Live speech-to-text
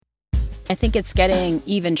I think it's getting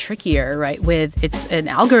even trickier, right? It's an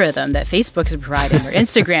algorithm that Facebook is providing or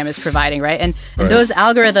Instagram is providing, right? And those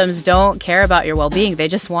algorithms don't care about your well-being. They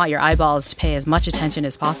just want your eyeballs to pay as much attention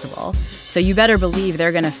as possible. So you better believe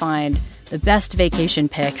they're going to find the best vacation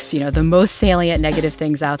pics, the most salient negative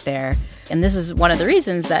things out there. And this is one of the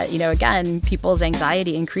reasons that, again, people's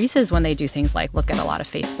anxiety increases when they do things like look at a lot of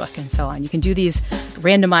Facebook and so on. You can do these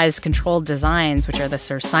randomized controlled designs, which are the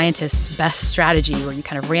sort of scientists' best strategy, where you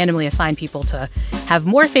kind of randomly assign people to have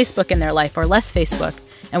more Facebook in their life or less Facebook.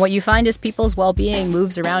 And what you find is people's well-being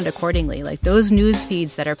moves around accordingly. Like those news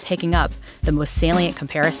feeds that are picking up the most salient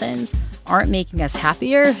comparisons aren't making us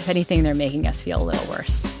happier. If anything, they're making us feel a little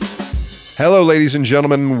worse. Hello, ladies and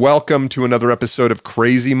gentlemen. Welcome to another episode of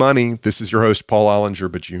Crazy Money. This is your host, Paul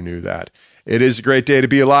Ollinger, but you knew that. It is a great day to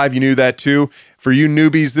be alive. You knew that too. For you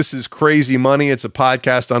newbies, this is Crazy Money. It's a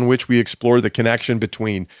podcast on which we explore the connection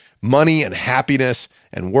between money and happiness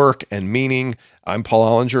and work and meaning. I'm Paul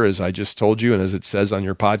Ollinger, as I just told you, and as it says on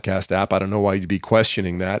your podcast app. I don't know why you'd be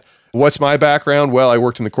questioning that. What's my background? Well, I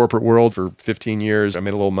worked in the corporate world for 15 years. I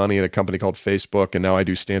made a little money at a company called Facebook, and now I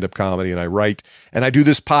do stand-up comedy, and I write, and I do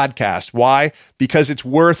this podcast. Why? Because it's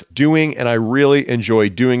worth doing, and I really enjoy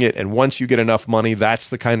doing it. And once you get enough money, that's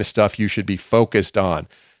the kind of stuff you should be focused on.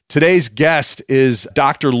 Today's guest is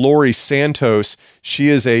Dr. Laurie Santos. She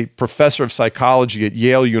is a professor of psychology at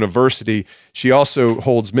Yale University. She also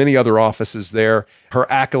holds many other offices there. Her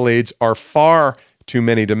accolades are far too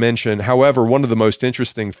many to mention. However, one of the most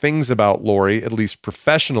interesting things about Laurie, at least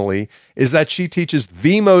professionally, is that she teaches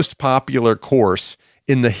the most popular course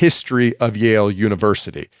in the history of Yale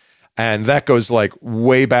University. And that goes like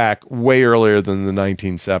way back, way earlier than the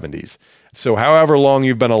 1970s. So however long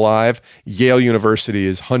you've been alive, Yale University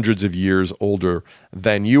is hundreds of years older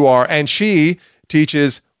than you are. And she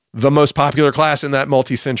teaches the most popular class in that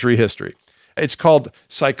multi-century history. It's called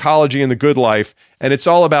Psychology and the Good Life, and it's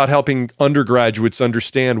all about helping undergraduates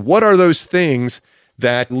understand what are those things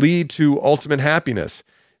that lead to ultimate happiness.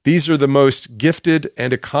 These are the most gifted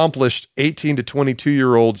and accomplished 18 to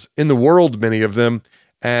 22-year-olds in the world, many of them,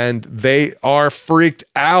 and they are freaked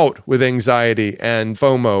out with anxiety and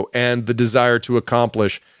FOMO and the desire to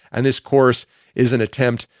accomplish. And this course is an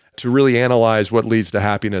attempt to really analyze what leads to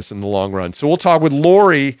happiness in the long run. So we'll talk with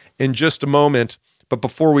Laurie in just a moment. But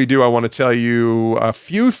before we do, I want to tell you a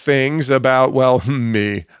few things about, well,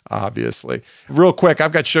 me, obviously. Real quick,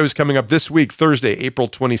 I've got shows coming up this week, Thursday, April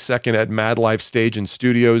 22nd at Mad Life Stage and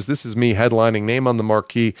Studios. This is me headlining, name on the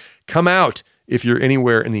marquee. Come out if you're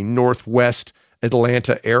anywhere in the Northwest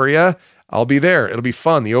Atlanta area. I'll be there. It'll be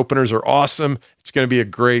fun. The openers are awesome. It's going to be a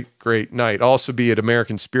great, great night. Also be at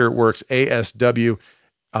American Spirit Works, ASW,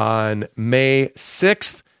 on May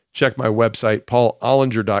 6th. Check my website,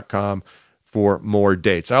 paulollinger.com. for more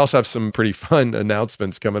dates. I also have some pretty fun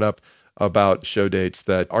announcements coming up about show dates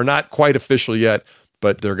that are not quite official yet,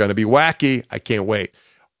 but they're going to be wacky. I can't wait.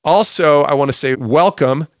 Also, I want to say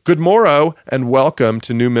welcome, good morrow, and welcome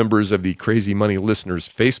to new members of the Crazy Money Listeners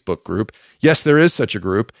Facebook group. Yes, there is such a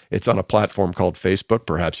group. It's on a platform called Facebook.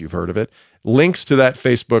 Perhaps you've heard of it. Links to that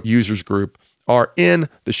Facebook users group are in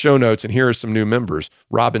the show notes, and here are some new members.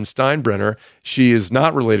 Robin Steinbrenner. She is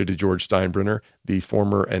not related to George Steinbrenner, the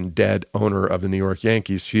former and dead owner of the New York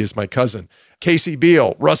Yankees. She is my cousin. Casey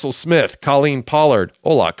Beal, Russell Smith, Colleen Pollard.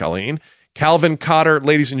 Hola, Colleen. Calvin Cotter.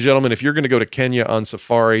 Ladies and gentlemen, if you're going to go to Kenya on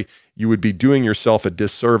safari, you would be doing yourself a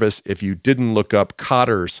disservice if you didn't look up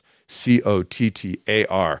Cottars,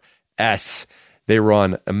 Cottars. They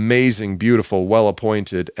run amazing, beautiful,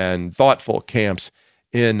 well-appointed, and thoughtful camps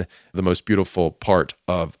in the most beautiful part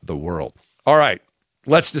of the world. All right,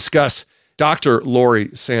 let's discuss Dr. Laurie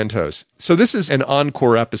Santos. So this is an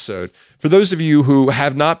encore episode. For those of you who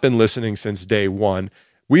have not been listening since day one,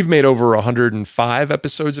 we've made over 105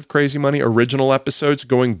 episodes of Crazy Money, original episodes,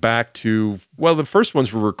 going back to, well, the first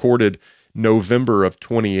ones were recorded November of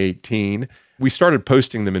 2018. We started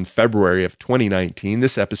posting them in February of 2019.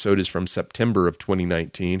 This episode is from September of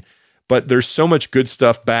 2019. But there's so much good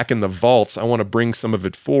stuff back in the vaults. I want to bring some of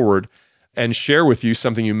it forward and share with you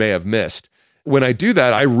something you may have missed. When I do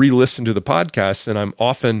that, I re-listen to the podcast, and I'm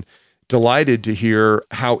often delighted to hear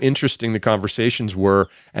how interesting the conversations were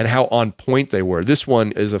and how on point they were. This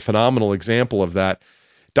one is a phenomenal example of that.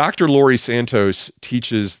 Dr. Laurie Santos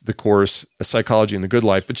teaches the course Psychology and the Good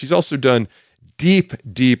Life, but she's also done deep,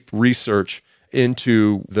 deep research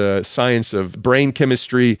into the science of brain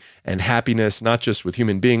chemistry and happiness, not just with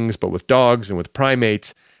human beings, but with dogs and with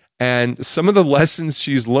primates. And some of the lessons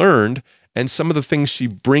she's learned and some of the things she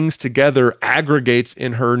brings together, aggregates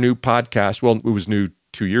in her new podcast. Well, it was new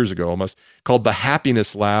 2 years ago almost, called the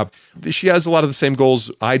Happiness Lab. She has a lot of the same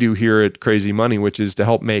goals I do here at Crazy Money, which is to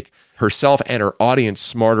help make herself and her audience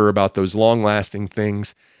smarter about those long-lasting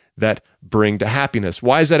things that bring to happiness.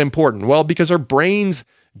 Why is that important? Well, because our brains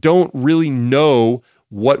don't really know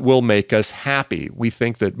what will make us happy. We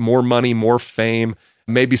think that more money, more fame,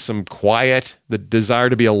 maybe some quiet, the desire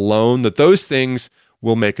to be alone, that those things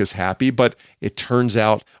will make us happy. But it turns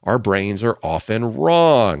out our brains are often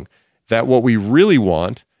wrong, that what we really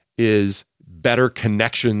want is better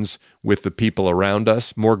connections with the people around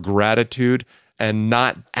us, more gratitude, and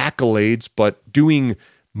not accolades, but doing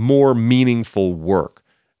more meaningful work.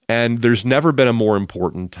 And there's never been a more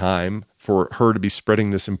important time for her to be spreading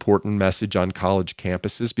this important message on college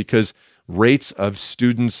campuses, because rates of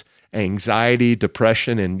students' anxiety,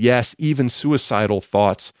 depression, and yes, even suicidal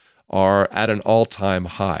thoughts are at an all-time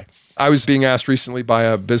high. I was being asked recently by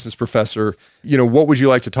a business professor, what would you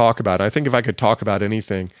like to talk about? I think if I could talk about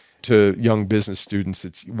anything to young business students,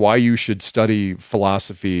 it's why you should study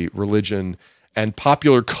philosophy, religion, and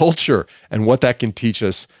popular culture, and what that can teach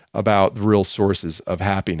us about the real sources of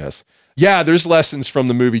happiness. Yeah, there's lessons from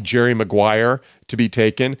the movie Jerry Maguire to be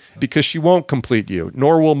taken, because she won't complete you,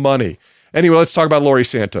 nor will money. Anyway, let's talk about Laurie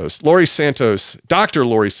Santos. Dr.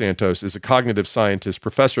 Laurie Santos is a cognitive scientist,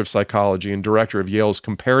 professor of psychology, and director of Yale's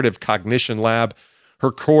Comparative Cognition Lab.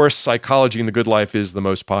 Her course, Psychology in the Good Life, is the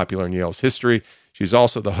most popular in Yale's history. She's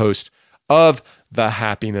also the host of the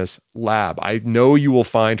Happiness Lab. I know you will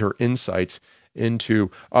find her insights into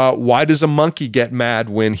why does a monkey get mad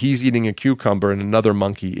when he's eating a cucumber and another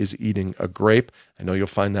monkey is eating a grape. I know you'll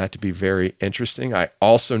find that to be very interesting. I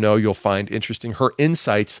also know you'll find interesting her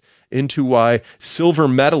insights into why silver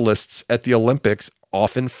medalists at the Olympics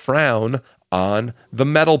often frown on the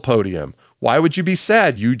medal podium. Why would you be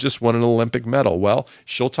sad? You just won an Olympic medal. Well,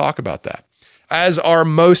 she'll talk about that. As are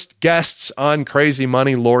most guests on Crazy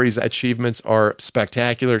Money, Laurie's achievements are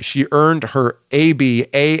spectacular. She earned her AB,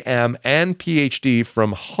 AM, and PhD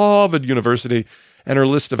from Harvard University, and her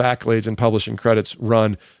list of accolades and publishing credits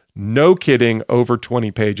run, no kidding, over 20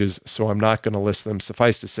 pages, so I'm not going to list them.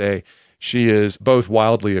 Suffice to say, she is both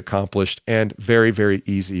wildly accomplished and very, very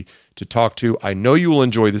easy to talk to. I know you will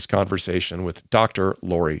enjoy this conversation with Dr.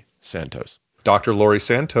 Laurie Santos. Dr. Laurie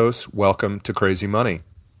Santos, welcome to Crazy Money.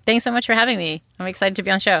 Thanks so much for having me. I'm excited to be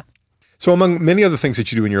on the show. So among many other things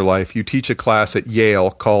that you do in your life, you teach a class at Yale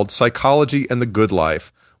called Psychology and the Good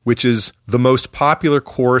Life, which is the most popular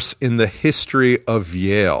course in the history of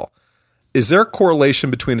Yale. Is there a correlation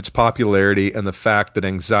between its popularity and the fact that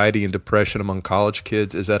anxiety and depression among college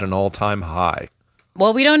kids is at an all-time high?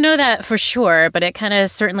 Well, we don't know that for sure, but it kind of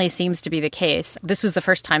certainly seems to be the case. This was the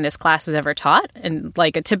first time this class was ever taught. And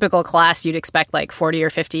like a typical class, you'd expect like 40 or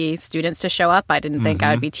 50 students to show up. I didn't think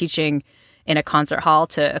I would be teaching in a concert hall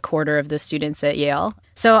to a quarter of the students at Yale.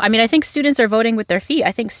 So, I think students are voting with their feet.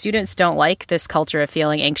 I think students don't like this culture of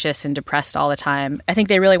feeling anxious and depressed all the time. I think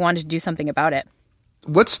they really wanted to do something about it.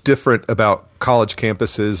 What's different about college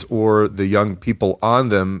campuses or the young people on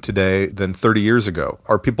them today than 30 years ago?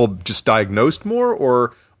 Are people just diagnosed more,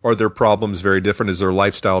 or are their problems very different? Is their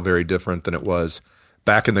lifestyle very different than it was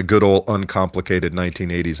back in the good old uncomplicated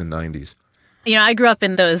 1980s and 90s? I grew up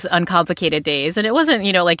in those uncomplicated days, and it wasn't,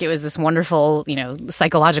 like it was this wonderful,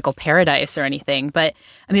 psychological paradise or anything. But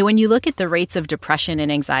when you look at the rates of depression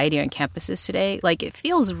and anxiety on campuses today, like it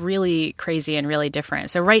feels really crazy and really different.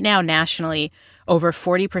 So right now, nationally, over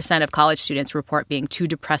 40% of college students report being too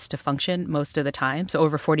depressed to function most of the time. So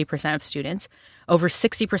over 40% of students. Over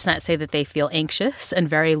 60% say that they feel anxious and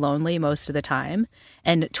very lonely most of the time.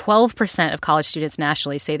 And 12% of college students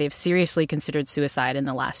nationally say they've seriously considered suicide in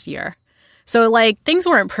the last year. So things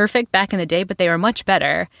weren't perfect back in the day, but they were much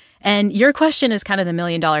better. And your question is kind of the $1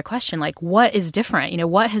 million question, what is different?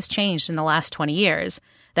 What has changed in the last 20 years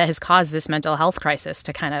that has caused this mental health crisis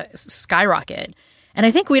to kind of skyrocket? And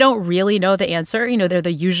I think we don't really know the answer. They're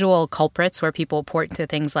the usual culprits where people point to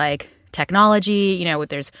things like technology,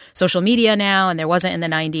 there's social media now, and there wasn't in the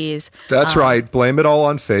 90s. That's right. Blame it all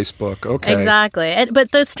on Facebook. Okay. Exactly.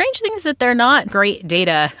 But the strange thing is that they're not great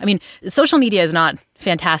data. Social media is not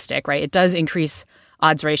fantastic, right? It does increase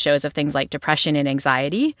odds ratios of things like depression and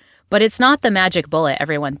anxiety, but it's not the magic bullet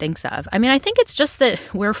everyone thinks of. I think it's just that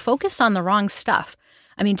we're focused on the wrong stuff.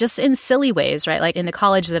 Just in silly ways, right? Like in the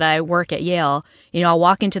college that I work at Yale, I'll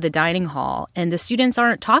walk into the dining hall and the students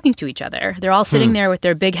aren't talking to each other. They're all sitting there with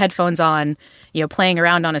their big headphones on, playing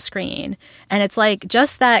around on a screen. And it's like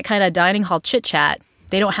just that kind of dining hall chit chat.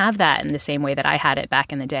 They don't have that in the same way that I had it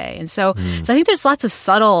back in the day. And so I think there's lots of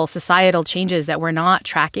subtle societal changes that we're not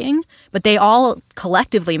tracking, but they all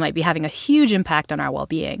collectively might be having a huge impact on our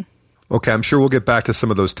well-being. Okay, I'm sure we'll get back to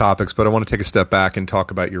some of those topics, but I want to take a step back and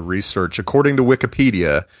talk about your research. According to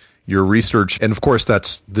Wikipedia, your research, and of course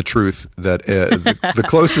that's the truth, that the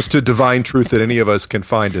closest to divine truth that any of us can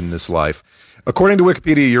find in this life. According to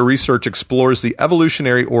Wikipedia, your research explores the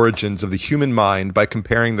evolutionary origins of the human mind by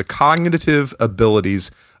comparing the cognitive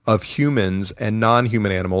abilities of humans and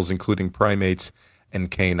non-human animals, including primates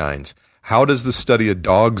and canines. How does the study of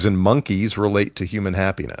dogs and monkeys relate to human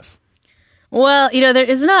happiness? Well, there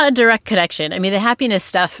is not a direct connection. I mean, the happiness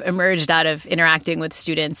stuff emerged out of interacting with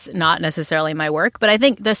students, not necessarily my work. But I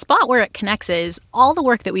think the spot where it connects is all the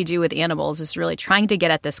work that we do with animals is really trying to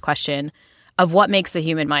get at this question of what makes the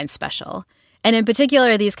human mind special. And in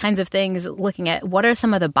particular, these kinds of things, looking at what are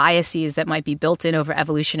some of the biases that might be built in over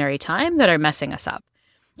evolutionary time that are messing us up.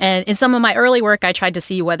 And in some of my early work, I tried to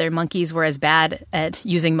see whether monkeys were as bad at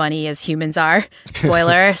using money as humans are.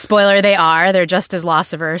 Spoiler, they are. They're just as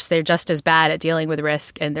loss averse. They're just as bad at dealing with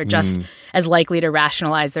risk, and they're just as likely to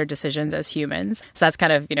rationalize their decisions as humans. So that's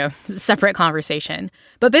kind of, separate conversation.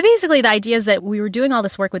 But basically, the idea is that we were doing all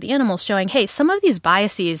this work with the animals showing, hey, some of these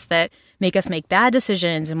biases that make us make bad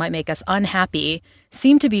decisions and might make us unhappy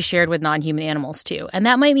seem to be shared with non-human animals too. And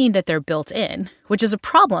that might mean that they're built in, which is a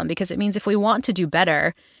problem because it means if we want to do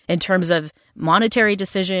better in terms of monetary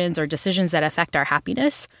decisions or decisions that affect our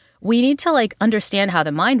happiness, we need to understand how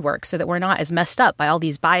the mind works so that we're not as messed up by all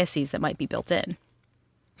these biases that might be built in.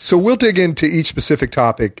 So we'll dig into each specific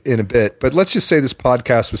topic in a bit, but let's just say this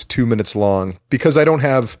podcast was 2 minutes long. Because I don't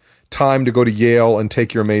have time to go to Yale and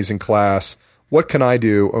take your amazing class, what can I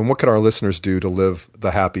do and what can our listeners do to live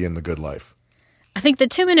the happy and the good life? I think the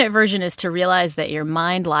 2-minute version is to realize that your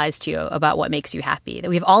mind lies to you about what makes you happy, that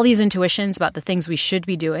we have all these intuitions about the things we should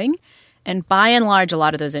be doing. And by and large, a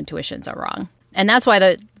lot of those intuitions are wrong. And that's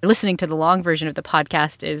why listening to the long version of the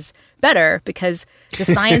podcast is better, because the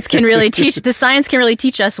science can really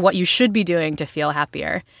teach us what you should be doing to feel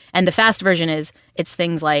happier. And the fast version it's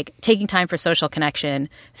things like taking time for social connection,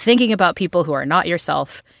 thinking about people who are not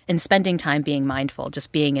yourself, and spending time being mindful,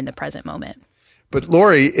 just being in the present moment. But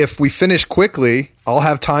Lori, if we finish quickly, I'll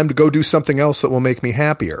have time to go do something else that will make me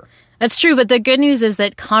happier. That's true, but the good news is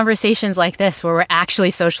that conversations like this, where we're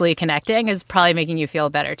actually socially connecting, is probably making you feel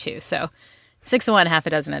better too. So 6 of one, half a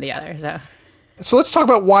dozen of the other. So let's talk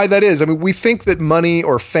about why that is. I mean, we think that money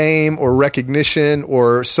or fame or recognition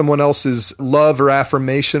or someone else's love or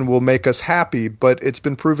affirmation will make us happy, but it's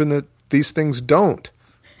been proven that these things don't.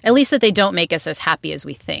 At least that they don't make us as happy as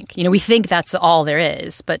we think. We think that's all there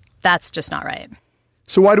is, but that's just not right.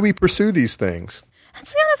 So why do we pursue these things?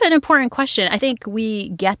 That's kind of an important question. I think we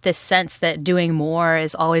get this sense that doing more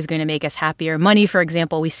is always going to make us happier. Money, for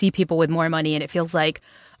example, we see people with more money and it feels like,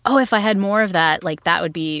 oh, if I had more of that, that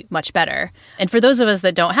would be much better. And for those of us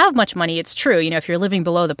that don't have much money, it's true. If you're living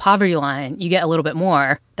below the poverty line, you get a little bit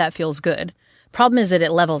more. That feels good. Problem is that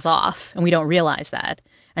it levels off and we don't realize that.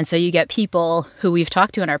 And so you get people who we've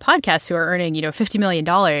talked to in our podcast who are earning, $50 million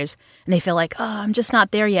and they feel like, oh, I'm just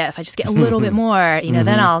not there yet. If I just get a little bit more,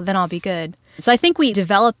 then I'll be good. So I think we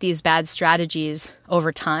develop these bad strategies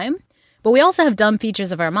over time, but we also have dumb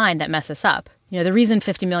features of our mind that mess us up. The reason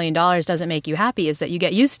 $50 million doesn't make you happy is that you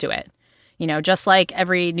get used to it. Just like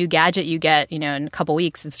every new gadget you get, in a couple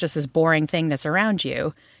weeks, it's just this boring thing that's around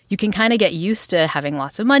you. You can kind of get used to having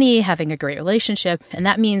lots of money, having a great relationship. And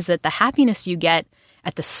that means that the happiness you get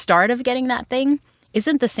at the start of getting that thing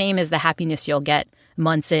isn't the same as the happiness you'll get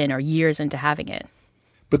months in or years into having it.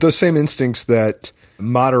 But those same instincts that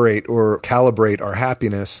moderate or calibrate our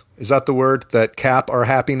happiness, is that the word, that cap our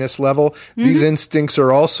happiness level? Mm-hmm. These instincts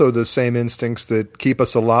are also the same instincts that keep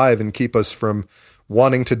us alive and keep us from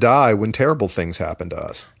wanting to die when terrible things happen to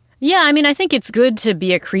us. Yeah, I think it's good to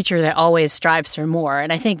be a creature that always strives for more.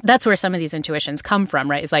 And I think that's where some of these intuitions come from,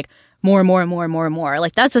 right? It's more.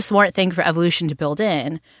 That's a smart thing for evolution to build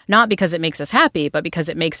in, not because it makes us happy, but because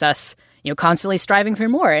it makes us, constantly striving for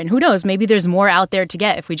more. And who knows, maybe there's more out there to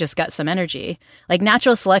get if we just got some energy.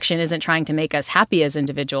 Natural selection isn't trying to make us happy as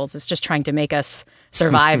individuals. It's just trying to make us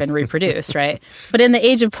survive and reproduce, right? But in the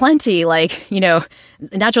age of plenty,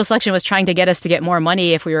 natural selection was trying to get us to get more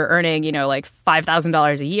money if we were earning,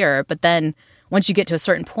 $5,000 a year. But then once you get to a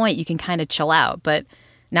certain point, you can kind of chill out. But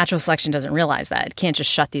natural selection doesn't realize that. It can't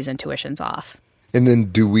just shut these intuitions off. And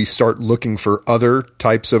then do we start looking for other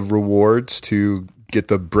types of rewards to get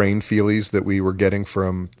the brain feelies that we were getting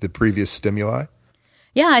from the previous stimuli?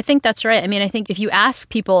 Yeah, I think that's right. I think if you ask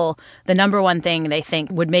people the number one thing they think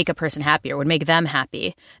would make a person happy or would make them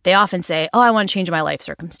happy, they often say, oh, I want to change my life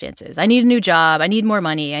circumstances. I need a new job. I need more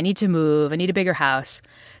money. I need to move. I need a bigger house.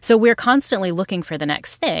 So we're constantly looking for the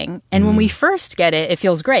next thing. And when we first get it, it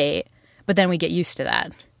feels great, but then we get used to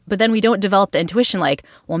that. But then we don't develop the intuition like,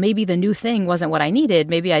 well, maybe the new thing wasn't what I needed.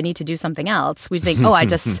 Maybe I need to do something else. We think, oh, I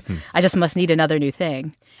just must need another new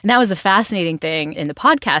thing. And that was the fascinating thing in the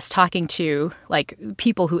podcast, talking to like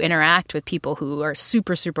people who interact with people who are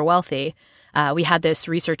super, super wealthy. We had this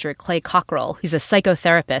researcher, Clay Cockrell. He's a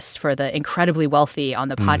psychotherapist for the incredibly wealthy on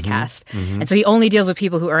the podcast. And so he only deals with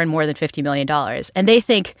people who earn more than $50 million. And they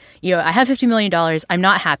think, I have $50 million. I'm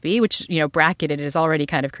not happy, which, bracketed is already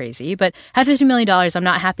kind of crazy. But I have $50 million. I'm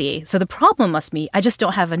not happy. So the problem must be I just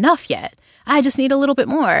don't have enough yet. I just need a little bit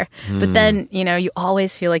more. But then, you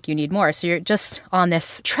always feel like you need more. So you're just on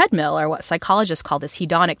this treadmill, or what psychologists call this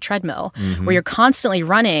hedonic treadmill, where you're constantly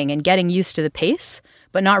running and getting used to the pace,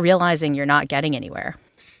 but not realizing you're not getting anywhere.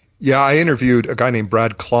 Yeah, I interviewed a guy named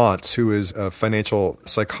Brad Klontz, who is a financial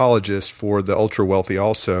psychologist for the ultra wealthy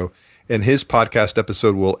also. And his podcast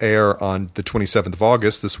episode will air on the 27th of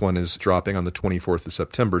August. This one is dropping on the 24th of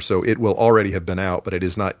September. So it will already have been out, but it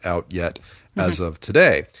is not out yet as of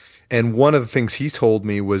today. And one of the things he told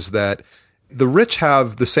me was that the rich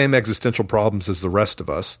have the same existential problems as the rest of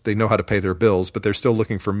us. They know how to pay their bills, but they're still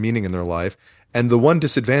looking for meaning in their life. And the one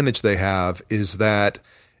disadvantage they have is that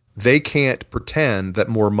they can't pretend that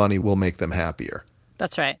more money will make them happier.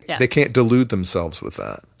 That's right. Yeah. They can't delude themselves with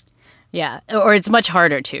that. Yeah. Or it's much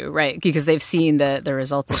harder to, right? Because they've seen the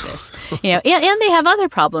results of this. And they have other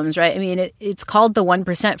problems, right? I mean, it's called the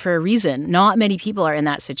 1% for a reason. Not many people are in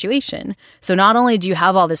that situation. So not only do you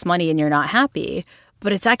have all this money and you're not happy,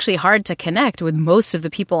 but it's actually hard to connect with most of the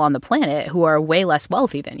people on the planet who are way less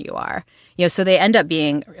wealthy than you are. So they end up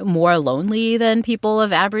being more lonely than people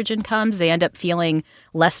of average incomes. They end up feeling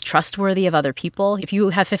less trustworthy of other people. If you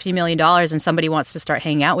have $50 million and somebody wants to start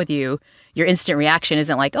hanging out with you, your instant reaction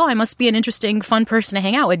isn't like, oh, I must be an interesting, fun person to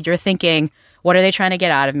hang out with. You're thinking, what are they trying to get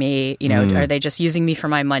out of me? Are they just using me for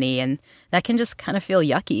my money? And that can just kind of feel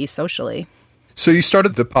yucky socially. So you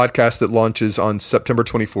started the podcast that launches on September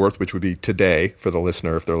 24th, which would be today for the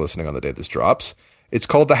listener if they're listening on the day this drops. It's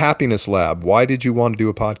called The Happiness Lab. Why did you want to do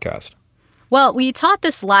a podcast? Well, we taught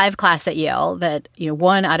this live class at Yale that,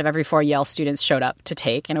 1 out of every 4 Yale students showed up to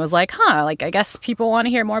take. And it was like, I guess people want to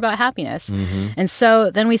hear more about happiness. And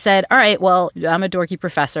so then we said, all right, well, I'm a dorky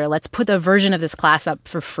professor. Let's put the version of this class up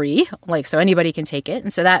for free, so anybody can take it.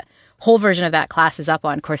 And so that whole version of that class is up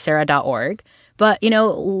on Coursera.org. But,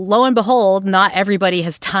 lo and behold, not everybody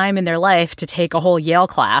has time in their life to take a whole Yale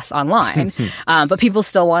class online. But people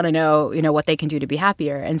still want to know, what they can do to be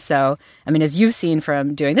happier. And so, as you've seen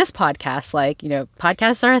from doing this podcast,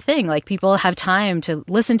 podcasts are a thing. People have time to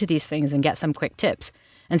listen to these things and get some quick tips.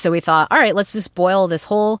 And so we thought, all right, let's just boil this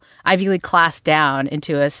whole Ivy League class down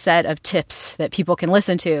into a set of tips that people can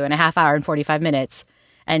listen to in a half hour and 45 minutes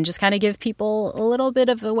and just kind of give people a little bit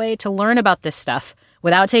of a way to learn about this stuff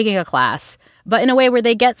without taking a class, but in a way where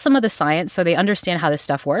they get some of the science so they understand how this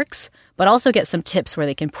stuff works, but also get some tips where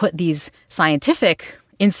they can put these scientific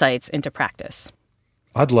insights into practice.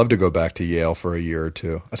 I'd love to go back to Yale for a year or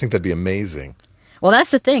two. I think that'd be amazing. Well,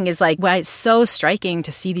 that's the thing is why it's so striking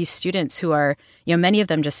to see these students who are, many of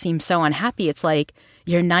them just seem so unhappy. It's like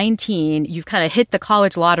you're 19, you've kind of hit the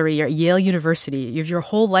college lottery, you're at Yale University, you have your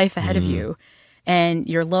whole life ahead of you. And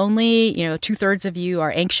you're lonely, 2/3 of you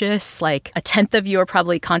are anxious, 1/10 of you are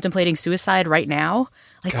probably contemplating suicide right now.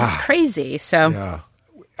 That's crazy. So yeah.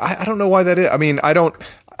 I don't know why that is.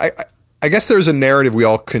 I guess there's a narrative we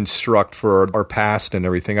all construct for our past and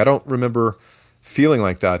everything. I don't remember feeling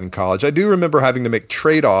like that in college. I do remember having to make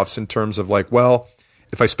trade-offs in terms of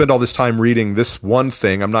if I spend all this time reading this one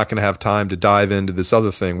thing, I'm not going to have time to dive into this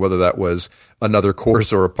other thing, whether that was another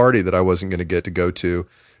course or a party that I wasn't going to get to go to.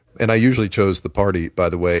 And I usually chose the party, by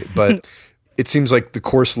the way, but it seems like the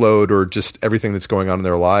course load or just everything that's going on in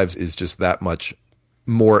their lives is just that much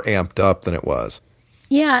more amped up than it was.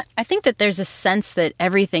 Yeah, I think that there's a sense that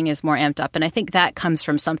everything is more amped up. And I think that comes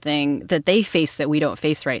from something that they face that we don't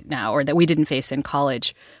face right now or that we didn't face in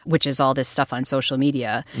college, which is all this stuff on social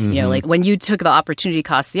media. When you took the opportunity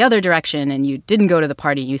cost the other direction and you didn't go to the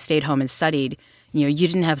party, you stayed home and studied, you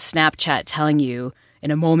didn't have Snapchat telling you in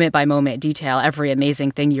a moment-by-moment detail every amazing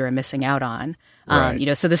thing you were missing out on.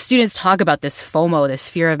 Right. So the students talk about this FOMO, this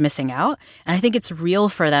fear of missing out, and I think it's real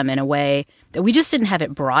for them in a way that we just didn't have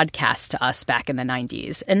it broadcast to us back in the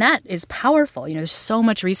 90s. And that is powerful. There's so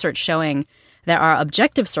much research showing that our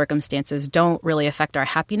objective circumstances don't really affect our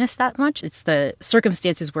happiness that much. It's the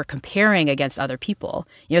circumstances we're comparing against other people.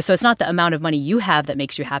 So it's not the amount of money you have that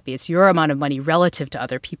makes you happy. It's your amount of money relative to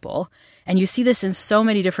other people. And you see this in so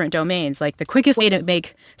many different domains. The quickest way to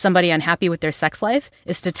make somebody unhappy with their sex life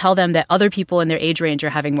is to tell them that other people in their age range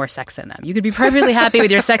are having more sex than them. You could be perfectly happy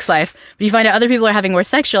with your sex life, but you find out other people are having more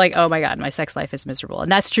sex, you're like, oh my God, my sex life is miserable.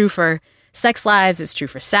 And that's true for sex lives, it's true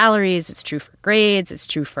for salaries, it's true for grades, it's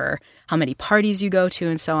true for how many parties you go to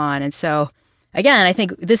and so on. And so, again, I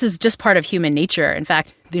think this is just part of human nature. In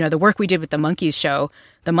fact, the work we did with the monkeys show,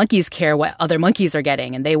 the monkeys care what other monkeys are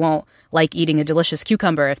getting, and they won't like eating a delicious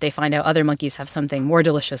cucumber if they find out other monkeys have something more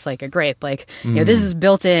delicious like a grape. Like, this is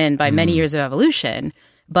built in by many years of evolution.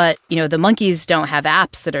 But, the monkeys don't have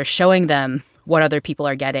apps that are showing them what other people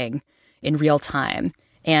are getting in real time,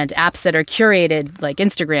 and apps that are curated like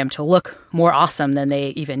Instagram to look more awesome than they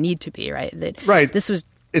even need to be, right? Right.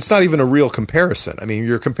 It's not even a real comparison. I mean,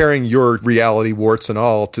 you're comparing your reality, warts and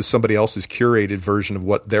all, to somebody else's curated version of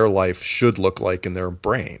what their life should look like in their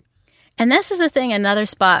brain. And this is the thing, another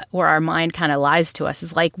spot where our mind kind of lies to us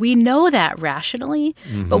is like, we know that rationally,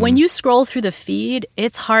 but when you scroll through the feed,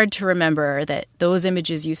 it's hard to remember that those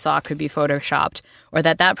images you saw could be photoshopped, or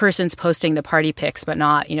that person's posting the party pics, but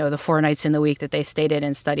not, the 4 nights in the week that they stayed in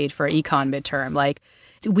and studied for econ midterm. Like,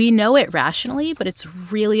 we know it rationally, but it's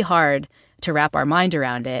really hard to wrap our mind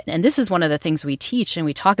around it. And this is one of the things we teach and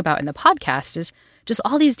we talk about in the podcast is just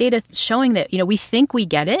all these data showing that, we think we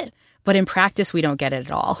get it, but in practice, we don't get it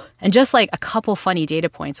at all. And just like a couple funny data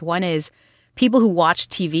points. One is people who watch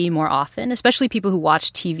TV more often, especially people who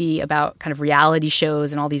watch TV about kind of reality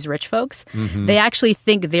shows and all these rich folks, they actually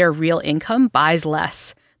think their real income buys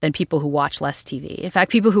less than people who watch less TV. In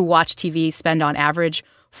fact, people who watch TV spend on average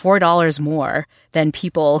 $4 more than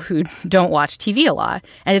people who don't watch TV a lot.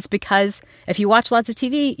 And it's because if you watch lots of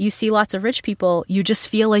TV, you see lots of rich people, you just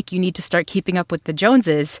feel like you need to start keeping up with the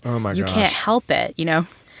Joneses. Oh my gosh. You can't help it,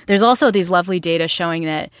 There's also these lovely data showing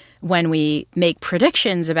that when we make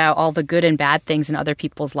predictions about all the good and bad things in other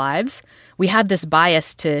people's lives, we have this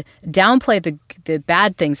bias to downplay the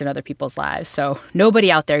bad things in other people's lives. So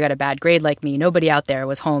nobody out there got a bad grade like me. Nobody out there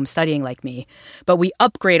was home studying like me. But we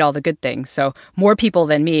upgrade all the good things. So more people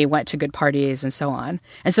than me went to good parties and so on.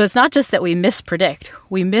 And so it's not just that we mispredict.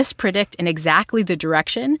 We mispredict in exactly the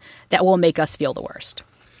direction that will make us feel the worst.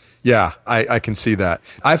 Yeah, I can see that.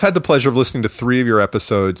 I've had the pleasure of listening to 3 of your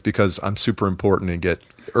episodes because I'm super important and get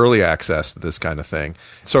early access to this kind of thing.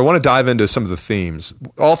 So I want to dive into some of the themes.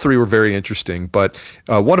 All 3 were very interesting, but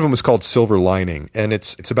one of them was called Silver Lining, and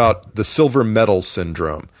it's about the silver medal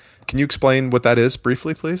syndrome. Can you explain what that is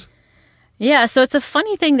briefly, please? Yeah, so it's a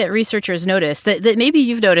funny thing that researchers notice that maybe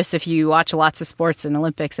you've noticed if you watch lots of sports and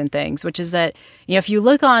Olympics and things, which is that, if you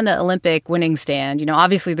look on the Olympic winning stand,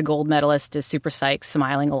 obviously the gold medalist is super psyched,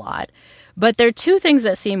 smiling a lot. But there are 2 things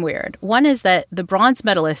that seem weird. One is that the bronze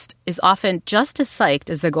medalist is often just as psyched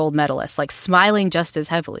as the gold medalist, like smiling just as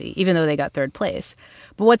heavily, even though they got 3rd place.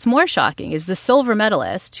 But what's more shocking is the silver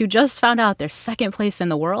medalist, who just found out they're 2nd place in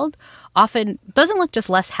the world, often doesn't look just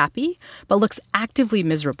less happy, but looks actively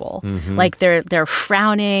miserable. Like they're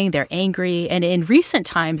frowning, they're angry. And in recent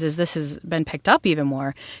times, as this has been picked up even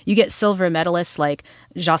more, you get silver medalists like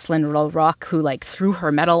Jocelyn Roque, who threw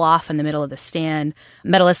her medal off in the middle of the stand.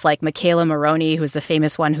 Medalists like Michaela Maroney, who was the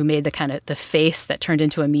famous one who made the face that turned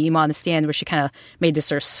into a meme on the stand, where she kind of made this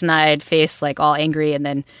sort of snide face, all angry, and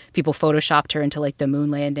then people photoshopped her into the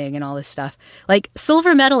moon landing and all this stuff.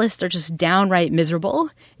 Silver medalists are just downright miserable,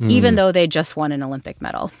 even though they just won an Olympic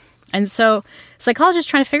medal. And so psychologists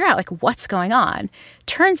trying to figure out what's going on.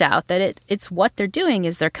 Turns out that it's what they're doing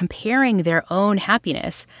is they're comparing their own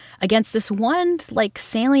happiness against this one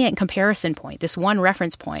salient comparison point, this one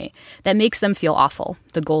reference point that makes them feel awful,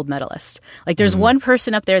 the gold medalist. There's one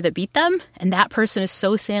person up there that beat them, and that person is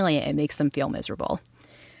so salient it makes them feel miserable.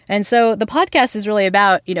 And so the podcast is really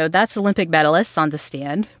about, that's Olympic medalists on the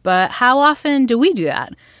stand, but how often do we do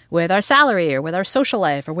that? With our salary or with our social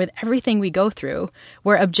life or with everything we go through,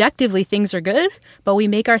 where objectively things are good, but we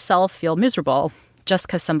make ourselves feel miserable just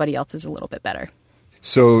because somebody else is a little bit better.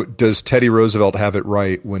 So does Teddy Roosevelt have it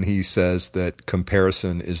right when he says that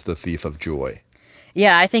comparison is the thief of joy?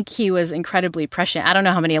 Yeah, I think he was incredibly prescient. I don't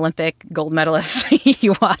know how many Olympic gold medalists he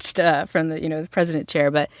watched from the president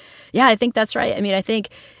chair, but yeah, I think that's right. I mean, I think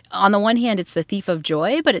on the one hand, it's the thief of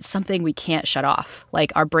joy, but it's something we can't shut off.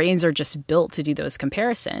 Our brains are just built to do those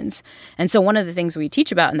comparisons. And so one of the things we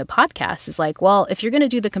teach about in the podcast is well, if you're going to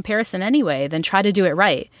do the comparison anyway, then try to do it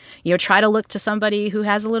right. Try to look to somebody who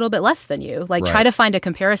has a little bit less than you. Try to find a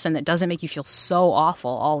comparison that doesn't make you feel so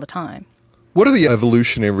awful all the time. What are the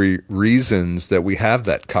evolutionary reasons that we have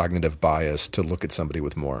that cognitive bias to look at somebody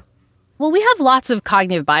with more? Well, we have lots of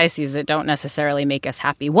cognitive biases that don't necessarily make us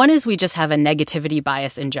happy. One is we just have a negativity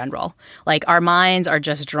bias in general. Like our minds are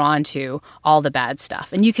just drawn to all the bad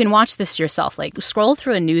stuff. And you can watch this yourself. Like scroll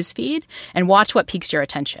through a news feed and watch what piques your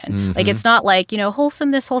attention. Mm-hmm. Like it's not like,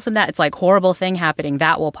 wholesome this, wholesome that. It's like horrible thing happening.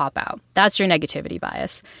 That will pop out. That's your negativity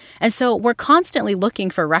bias. And so we're constantly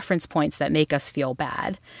looking for reference points that make us feel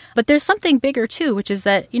bad. But there's something bigger too, which is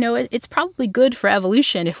that, it's probably good for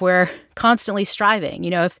evolution if we're constantly striving.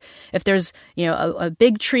 If there's, a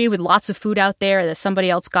big tree with lots of food out there that somebody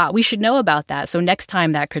else got, we should know about that. So next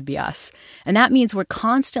time that could be us. And that means we're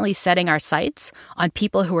constantly setting our sights on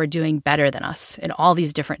people who are doing better than us in all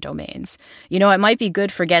these different domains. It might be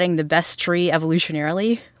good for getting the best tree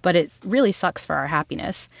evolutionarily, but it really sucks for our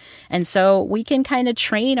happiness. And so we can kind of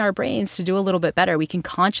train our brains to do a little bit better. We can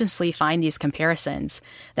consciously find these comparisons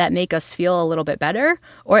that make us feel a little bit better,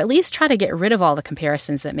 or at least try to get rid of all the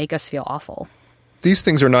comparisons that make us feel awful. These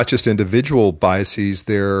things are not just individual biases,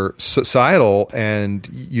 they're societal, and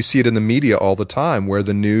you see it in the media all the time where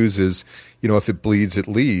the news is, if it bleeds, it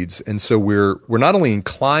leads. And so we're not only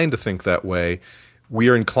inclined to think that way, we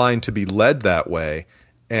are inclined to be led that way.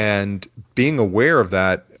 And being aware of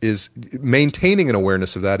that maintaining an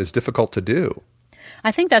awareness of that is difficult to do.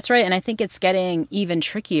 I think that's right. And I think it's getting even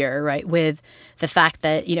trickier, right, with the fact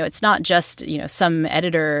that, it's not just, some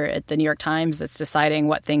editor at the New York Times that's deciding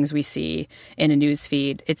what things we see in a news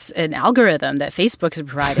feed. It's an algorithm that Facebook is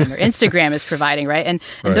providing or Instagram is providing, right? And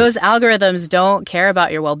those algorithms don't care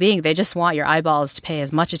about your well-being. They just want your eyeballs to pay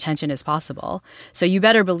as much attention as possible. So you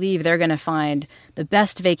better believe they're going to find the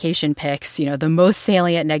best vacation pics, the most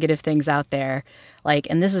salient negative things out there.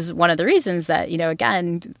 And this is one of the reasons that,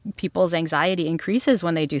 again, people's anxiety increases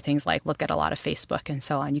when they do things like look at a lot of Facebook and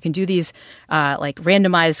so on. You can do these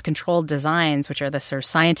randomized controlled designs, which are the sort of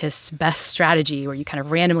scientists' best strategy, where you kind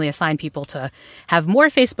of randomly assign people to have more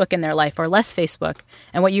Facebook in their life or less Facebook.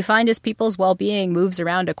 And what you find is people's well-being moves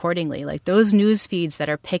around accordingly. Like those news feeds that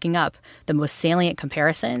are picking up the most salient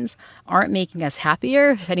comparisons aren't making us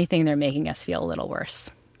happier. If anything, they're making us feel a little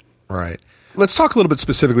worse. Right. Let's talk a little bit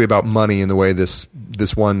specifically about money and the way this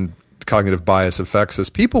one cognitive bias affects us.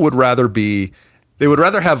 People would rather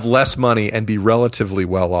have less money and be relatively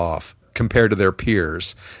well off compared to their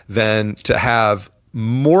peers than to have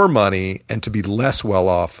more money and to be less well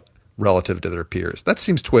off relative to their peers. That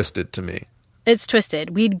seems twisted to me. It's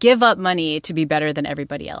twisted. We'd give up money to be better than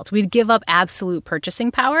everybody else. We'd give up absolute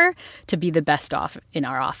purchasing power to be the best off in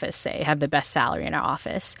our office, say, have the best salary in our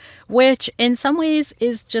office, which in some ways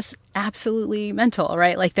is just absolutely mental,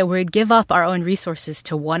 right? Like that we'd give up our own resources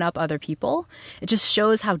to one-up other people. It just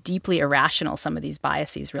shows how deeply irrational some of these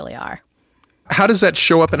biases really are. How does that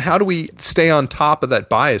show up, and how do we stay on top of that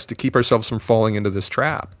bias to keep ourselves from falling into this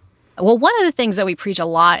trap? Well, one of the things that we preach a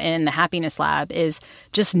lot in the Happiness Lab is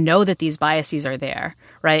just know that these biases are there,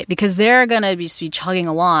 right? Because they're going to just be chugging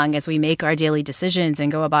along as we make our daily decisions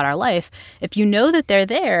and go about our life. If you know that they're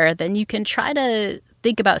there, then you can try to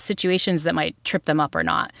think about situations that might trip them up or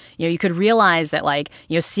not. You could realize that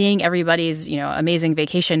seeing everybody's, amazing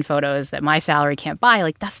vacation photos that my salary can't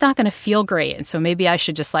buy, that's not going to feel great. And so maybe I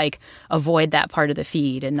should just avoid that part of the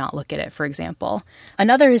feed and not look at it, for example.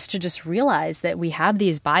 Another is to just realize that we have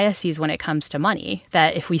these biases when it comes to money,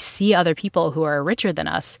 that if we see other people who are richer than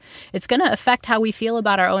us, it's going to affect how we feel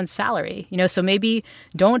about our own salary. So maybe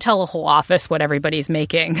don't tell a whole office what everybody's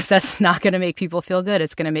making, because that's not going to make people feel good.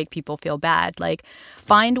 It's going to make people feel bad.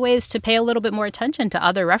 Find ways to pay a little bit more attention to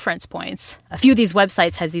other reference points. A few of these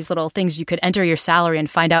websites has these little things you could enter your salary and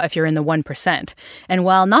find out if you're in the 1%. And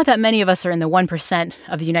while not that many of us are in the 1%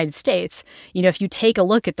 of the United States, if you take a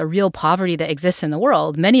look at the real poverty that exists in the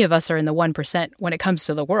world, many of us are in the 1% when it comes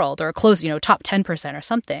to the world, or close, top 10% or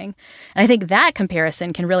something. And I think that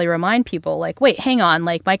comparison can really remind people wait, hang on,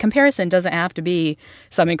 my comparison doesn't have to be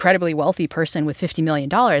some incredibly wealthy person with $50 million.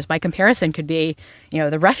 My comparison could be,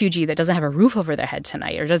 the refugee that doesn't have a roof over their head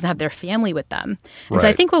tonight or doesn't have their family with them. And so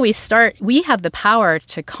I think when we have the power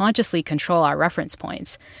to consciously control our reference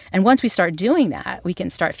points. And once we start doing that, we can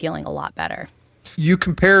start feeling a lot better. You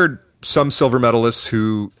compared some silver medalists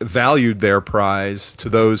who valued their prize to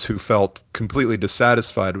those who felt completely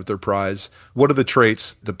dissatisfied with their prize. What are the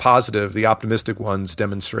traits, the positive, the optimistic ones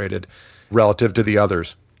demonstrated relative to the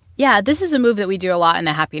others? Yeah, this is a move that we do a lot in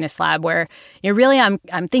the Happiness Lab where, really I'm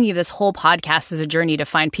thinking of this whole podcast as a journey to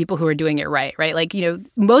find people who are doing it right? Like,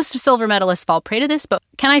 most silver medalists fall prey to this, but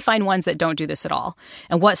can I find ones that don't do this at all?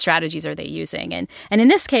 And what strategies are they using? And in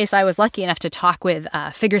this case, I was lucky enough to talk with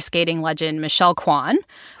figure skating legend Michelle Kwan,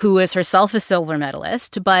 who is herself a silver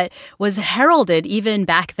medalist, but was heralded even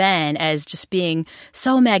back then as just being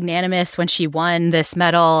so magnanimous when she won this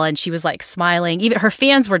medal, and she was like smiling. Even her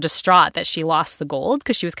fans were distraught that she lost the gold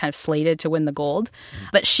because she was kind of slated to win the gold,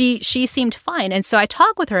 but she seemed fine. And so I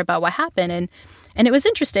talked with her about what happened, and it was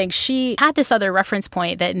interesting. She had this other reference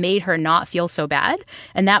point that made her not feel so bad,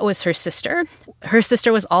 and that was her sister. Her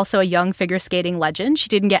sister was also a young figure skating legend. She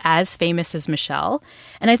didn't get as famous as Michelle.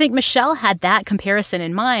 And I think Michelle had that comparison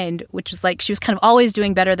in mind, which was like she was kind of always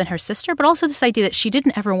doing better than her sister, but also this idea that she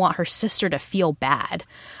didn't ever want her sister to feel bad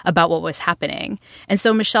about what was happening. And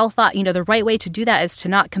so Michelle thought, the right way to do that is to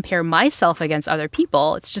not compare myself against other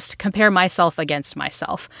people. It's just to compare myself against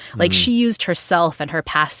myself. Like she used herself and her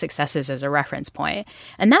past successes as a reference point.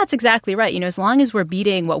 And that's exactly right. As long as we're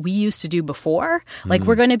beating what we used to do before, like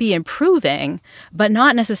we're going to be improving, but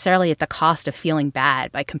not necessarily at the cost of feeling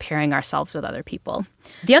bad by comparing ourselves with other people.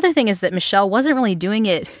 The other thing is that Michelle wasn't really doing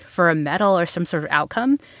it for a medal or some sort of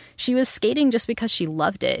outcome. She was skating just because she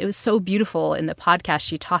loved it. It was so beautiful. In the podcast,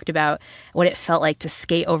 she talked about what it felt like to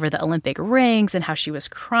skate over the Olympic rings and how she was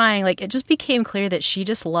crying. Like, it just became clear that she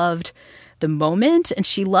just loved the moment and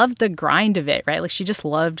she loved the grind of it, right? Like, she just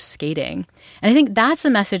loved skating. And I think that's a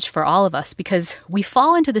message for all of us, because we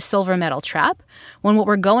fall into the silver medal trap when what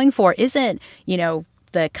we're going for isn't,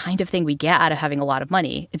 the kind of thing we get out of having a lot of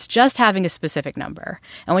money. It's just having a specific number.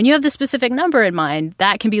 And when you have the specific number in mind,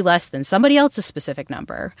 that can be less than somebody else's specific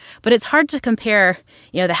number. But it's hard to compare,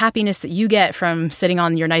 the happiness that you get from sitting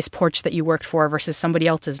on your nice porch that you worked for versus somebody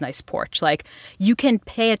else's nice porch. Like, you can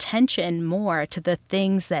pay attention more to the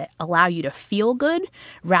things that allow you to feel good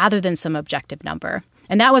rather than some objective number.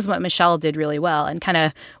 And that was what Michelle did really well. And kind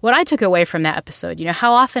of what I took away from that episode,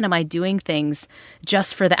 how often am I doing things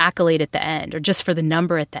just for the accolade at the end or just for the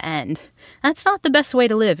number at the end? That's not the best way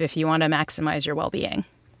to live if you want to maximize your well-being.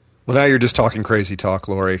 Well, now you're just talking crazy talk,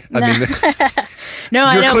 Lori. I mean,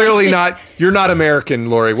 no, you're clearly you're not American,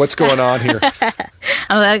 Lori. What's going on here?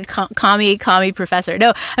 I'm a commie professor.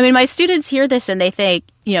 No, I mean, my students hear this and they think,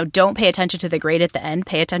 don't pay attention to the grade at the end,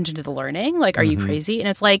 pay attention to the learning. Like, are you crazy? And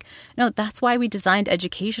it's like, no, that's why we designed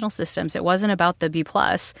educational systems. It wasn't about the B+.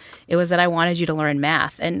 It was that I wanted you to learn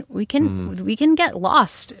math. And we can get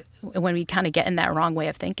lost when we kind of get in that wrong way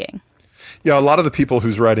of thinking. Yeah, a lot of the people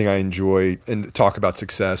whose writing I enjoy and talk about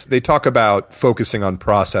success, they talk about focusing on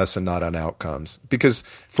process and not on outcomes. Because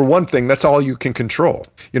for one thing, that's all you can control.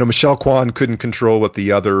 Michelle Kwan couldn't control what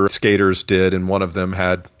the other skaters did, and one of them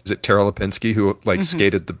had, is it Tara Lipinski, who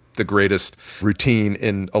skated the greatest routine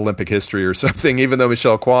in Olympic history or something, even though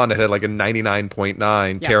Michelle Kwan had like a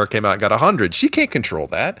 99.9, yeah. Tara came out and got 100. She can't control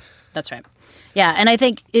that. That's right. Yeah, and I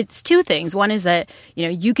think it's two things. One is that,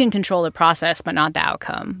 you can control the process, but not the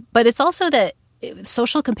outcome. But it's also that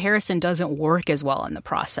social comparison doesn't work as well in the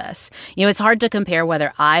process. It's hard to compare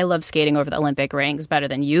whether I love skating over the Olympic rings better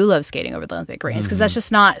than you love skating over the Olympic rings, because that's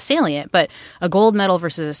just not salient. But a gold medal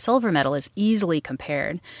versus a silver medal is easily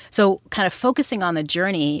compared. So kind of focusing on the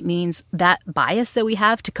journey means that bias that we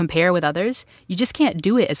have to compare with others, you just can't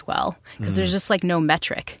do it as well because there's just like no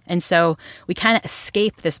metric. And so we kind of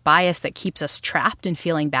escape this bias that keeps us trapped in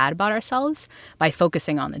feeling bad about ourselves by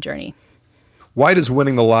focusing on the journey. Why does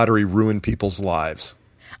winning the lottery ruin people's lives?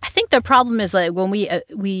 I think the problem is like when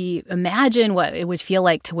we imagine what it would feel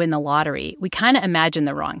like to win the lottery, we kind of imagine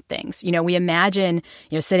the wrong things. We imagine,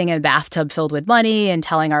 sitting in a bathtub filled with money and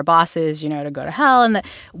telling our bosses, to go to hell. And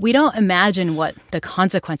we don't imagine what the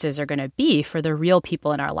consequences are going to be for the real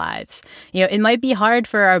people in our lives. It might be hard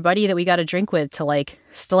for our buddy that we got a drink with to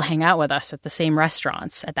still hang out with us at the same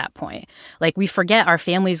restaurants at that point. We forget our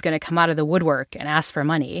family's going to come out of the woodwork and ask for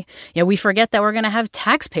money. We forget that we're going to have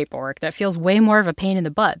tax paperwork that feels way more of a pain in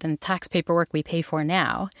the butt than the tax paperwork we pay for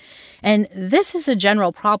now. And this is a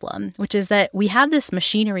general problem, which is that we have this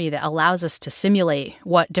machinery that allows us to simulate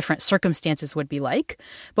what different circumstances would be like,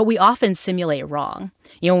 but we often simulate wrong.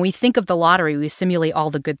 When we think of the lottery, we simulate all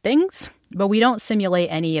the good things, but we don't simulate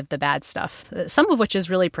any of the bad stuff, some of which is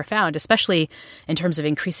really profound, especially in terms of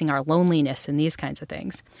increasing our loneliness and these kinds of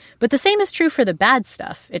things. But the same is true for the bad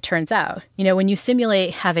stuff, it turns out. When you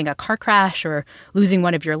simulate having a car crash or losing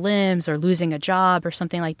one of your limbs or losing a job or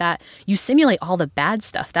something like that, you simulate all the bad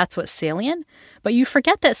stuff. That's what's salient. But you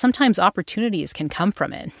forget that sometimes opportunities can come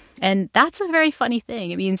from it. And that's a very funny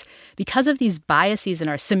thing. It means because of these biases in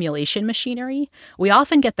our simulation machinery, we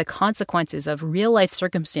often get the consequences of real life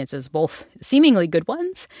circumstances, both seemingly good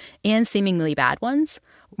ones and seemingly bad ones,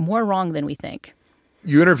 more wrong than we think.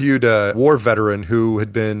 You interviewed a war veteran who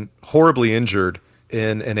had been horribly injured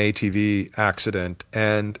in an ATV accident,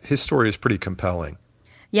 and his story is pretty compelling.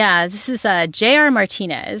 Yeah, this is J.R.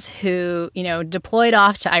 Martinez, who, deployed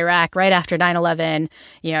off to Iraq right after 9/11.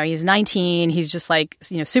 He's 19. He's just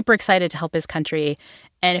super excited to help his country.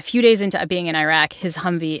 And a few days into being in Iraq, his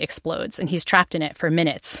Humvee explodes and he's trapped in it for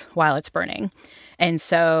minutes while it's burning. And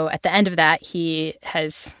so at the end of that, he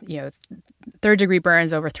has, third-degree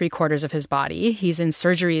burns over 3/4 of his body. He's in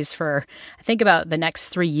surgeries for, I think, about the next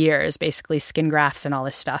 3 years, basically skin grafts and all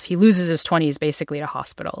this stuff. He loses his 20s basically to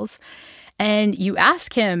hospitals. And you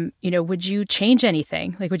ask him, would you change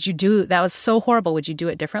anything? Would you do, that was so horrible, would you do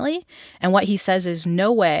it differently? And what he says is,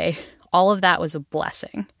 no way, all of that was a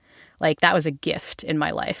blessing. That was a gift in my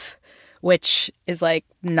life, which is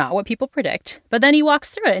not what people predict. But then he walks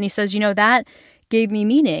through it and he says, that gave me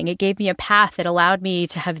meaning. It gave me a path that allowed me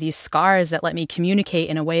to have these scars that let me communicate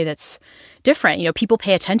in a way that's different. People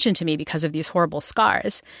pay attention to me because of these horrible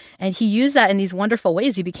scars. And he used that in these wonderful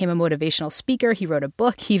ways. He became a motivational speaker. He wrote a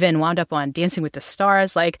book. He even wound up on Dancing with the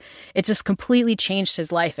Stars. It just completely changed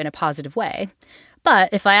his life in a positive way. But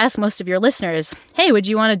if I ask most of your listeners, hey, would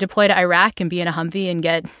you want to deploy to Iraq and be in a Humvee and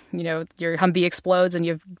get, your Humvee explodes and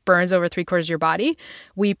you have burns over 3/4 of your body?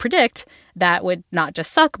 We predict that would not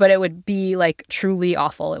just suck, but it would be truly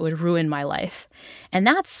awful. It would ruin my life. And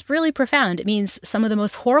that's really profound. It means some of the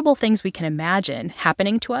most horrible things we can imagine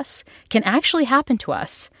happening to us can actually happen to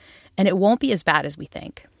us, and it won't be as bad as we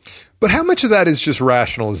think. But how much of that is just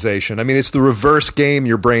rationalization? I mean, it's the reverse game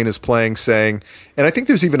your brain is playing, saying, and I think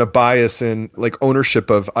there's even a bias in ownership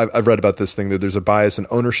of, I've read about this thing, that there's a bias in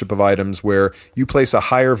ownership of items where you place a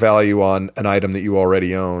higher value on an item that you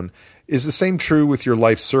already own. Is the same true with your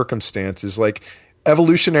life circumstances?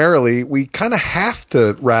 Evolutionarily, we kind of have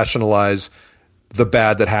to rationalize the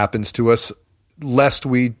bad that happens to us, lest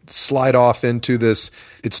we slide off into this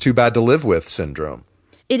 "it's too bad to live with" syndrome.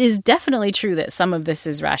 It is definitely true that some of this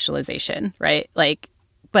is rationalization, right?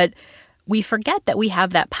 But we forget that we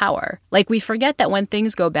have that power. We forget that when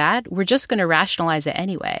things go bad, we're just going to rationalize it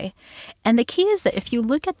anyway. And the key is that if you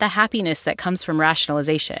look at the happiness that comes from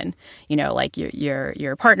rationalization,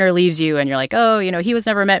 your partner leaves you and you're like, oh, he was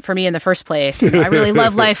never meant for me in the first place. I really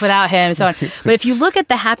love life without him and so on. But if you look at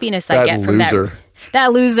the happiness I get from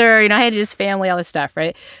that loser, I hated his family, all this stuff,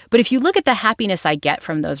 right? But if you look at the happiness I get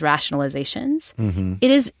from those rationalizations,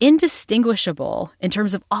 it is indistinguishable in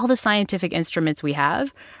terms of all the scientific instruments we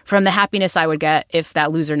have from the happiness I would get if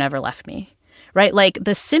that loser never left me, right?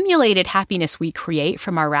 The simulated happiness we create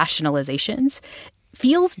from our rationalizations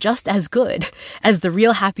feels just as good as the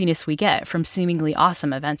real happiness we get from seemingly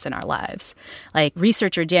awesome events in our lives.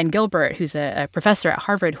 Researcher Dan Gilbert, who's a professor at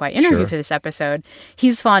Harvard who I interviewed for this episode,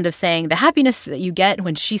 he's fond of saying the happiness that you get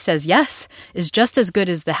when she says yes is just as good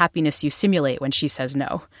as the happiness you simulate when she says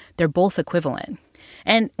no. They're both equivalent.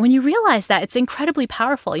 And when you realize that, it's incredibly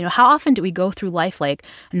powerful. How often do we go through life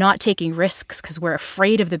not taking risks because we're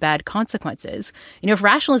afraid of the bad consequences? If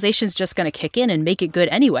rationalization is just going to kick in and make it good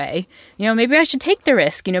anyway, maybe I should take the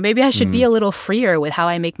risk. Maybe I should be a little freer with how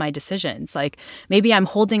I make my decisions. Maybe I'm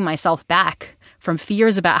holding myself back from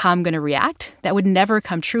fears about how I'm going to react that would never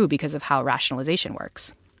come true because of how rationalization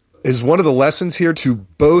works. Is one of the lessons here to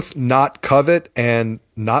both not covet and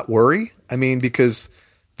not worry? I mean, because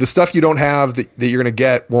the stuff you don't have that you're going to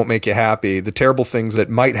get won't make you happy. The terrible things that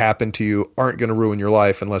might happen to you aren't going to ruin your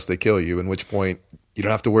life unless they kill you, in which point you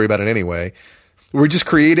don't have to worry about it anyway. We're just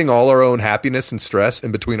creating all our own happiness and stress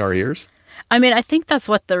in between our ears. I mean, I think that's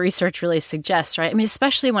what the research really suggests, right? I mean,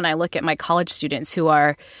 especially when I look at my college students who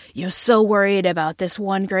are, so worried about this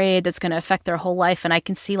one grade that's going to affect their whole life. And I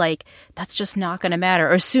can see that's just not going to matter.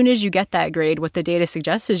 Or as soon as you get that grade, what the data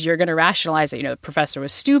suggests is you're going to rationalize it. The professor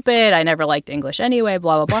was stupid. I never liked English anyway,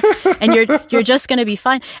 blah, blah, blah. And you're just going to be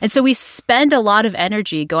fine. And so we spend a lot of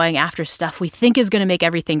energy going after stuff we think is going to make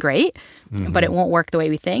everything great, but it won't work the way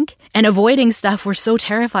we think. And avoiding stuff we're so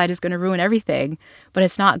terrified is going to ruin everything, but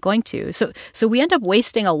it's not going to. So we end up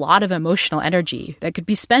wasting a lot of emotional energy that could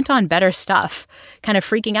be spent on better stuff, kind of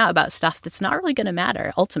freaking out about stuff that's not really going to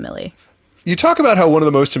matter ultimately. You talk about how one of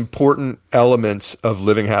the most important elements of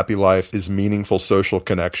living happy life is meaningful social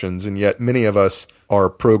connections, and yet many of us are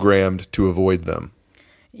programmed to avoid them.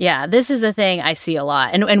 Yeah, this is a thing I see a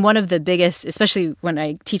lot. And one of the biggest, especially when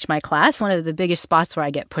I teach my class, one of the biggest spots where I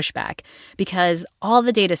get pushback, because all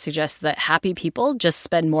the data suggests that happy people just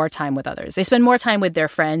spend more time with others. They spend more time with their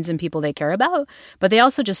friends and people they care about, but they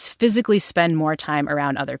also just physically spend more time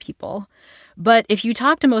around other people. But if you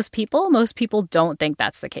talk to most people don't think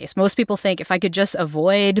that's the case. Most people think if I could just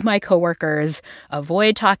avoid my coworkers,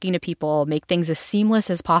 avoid talking to people, make things as seamless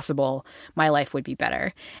as possible, my life would be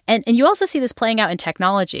better. And you also see this playing out in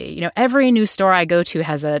technology. You know, every new store I go to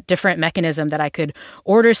has a different mechanism that I could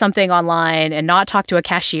order something online and not talk to a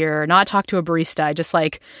cashier, not talk to a barista. I just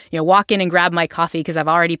walk in and grab my coffee because I've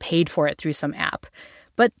already paid for it through some app.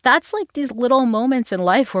 But that's like these little moments in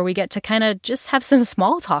life where we get to kind of just have some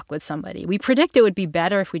small talk with somebody. We predict it would be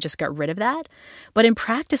better if we just got rid of that. But in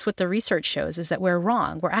practice, what the research shows is that we're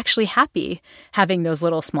wrong. We're actually happy having those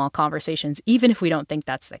little small conversations, even if we don't think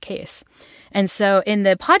that's the case. And so in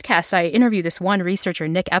the podcast, I interview this one researcher,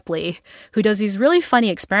 Nick Epley, who does these really funny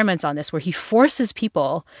experiments on this where he forces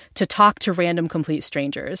people to talk to random complete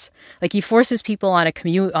strangers. Like he forces people on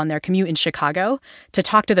their commute in Chicago to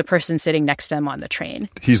talk to the person sitting next to them on the train.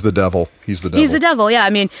 He's the devil. He's the devil, yeah. I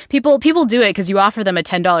mean, people do it because you offer them a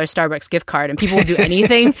 $10 Starbucks gift card and people will do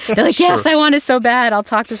anything. They're like, yes, I want it so bad. I'll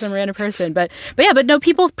talk to some random person. But no,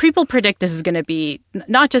 people predict this is going to be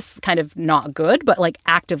not just kind of not good, but like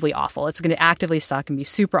actively awful. It's going to actively suck and be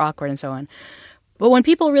super awkward and so on. But when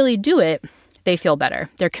people really do it, they feel better.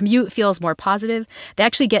 Their commute feels more positive. They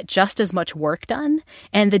actually get just as much work done.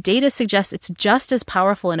 And the data suggests it's just as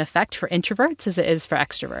powerful an effect for introverts as it is for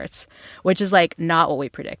extroverts, which is like not what we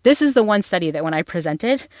predict. This is the one study that when I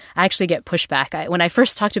presented, I actually get pushback. When I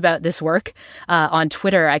first talked about this work on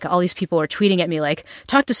Twitter, all these people were tweeting at me like,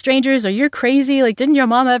 talk to strangers or you're crazy. Like, didn't your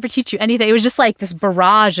mom ever teach you anything? It was just like this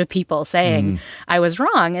barrage of people saying I was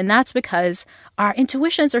wrong. And that's because our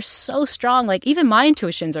intuitions are so strong. Like even my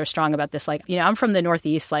intuitions are strong about this. Like, I'm from the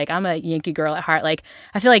Northeast. Like I'm a Yankee girl at heart. Like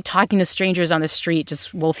I feel like talking to strangers on the street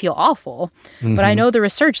just will feel awful. But I know the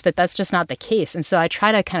research that that's just not the case. And so I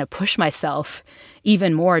try to kind of push myself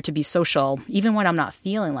even more to be social, even when I'm not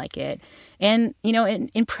feeling like it. And,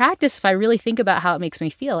 in practice, if I really think about how it makes me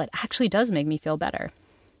feel, it actually does make me feel better.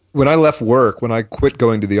 When I left work, when I quit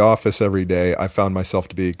going to the office every day, I found myself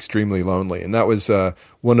to be extremely lonely. And that was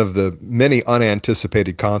one of the many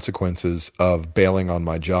unanticipated consequences of bailing on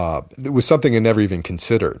my job. It was something I never even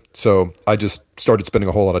considered. So I just started spending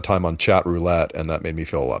a whole lot of time on chat roulette, and that made me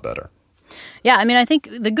feel a lot better. Yeah, I mean, I think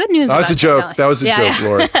the good news. That was a joke. That was a joke,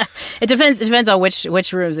 Lori. It depends on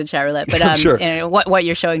which rooms in chat roulette, but sure. What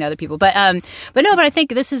you're showing to other people. But I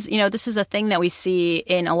think this is a thing that we see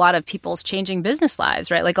in a lot of people's changing business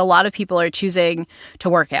lives, right? Like a lot of people are choosing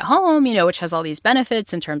to work at home, which has all these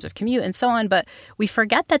benefits in terms of commute and so on. But we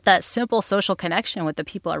forget that simple social connection with the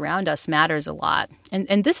people around us matters a lot.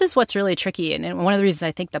 And this is what's really tricky. And one of the reasons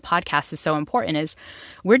I think the podcast is so important is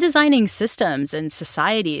we're designing systems and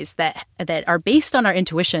societies that are based on our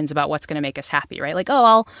intuitions about what's going to make us happy, right? Like,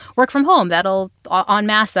 I'll work from home. That'll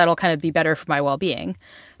kind of be better for my well-being.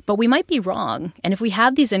 But we might be wrong. And if we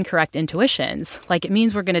have these incorrect intuitions, like it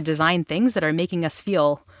means we're going to design things that are making us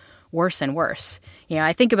feel worse and worse.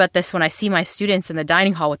 I think about this when I see my students in the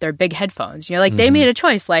dining hall with their big headphones. They made a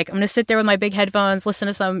choice. Like, I'm going to sit there with my big headphones, listen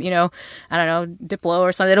to some, Diplo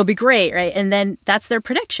or something. It'll be great, right? And then that's their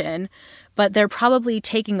prediction. But they're probably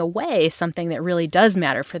taking away something that really does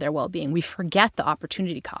matter for their well-being. We forget the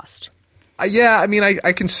opportunity cost. Yeah, I mean,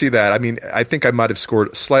 I can see that. I mean, I think I might have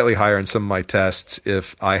scored slightly higher in some of my tests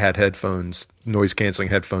if I had noise-canceling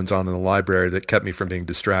headphones on in the library that kept me from being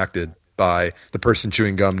distracted by the person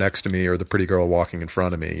chewing gum next to me or the pretty girl walking in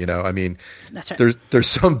front of me. I mean, that's right. There's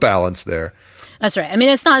some balance there. That's right. I mean,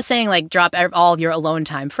 it's not saying like drop all your alone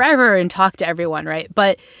time forever and talk to everyone, right?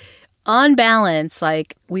 But on balance,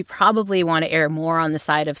 like we probably want to err more on the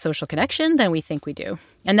side of social connection than we think we do.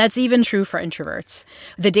 And that's even true for introverts.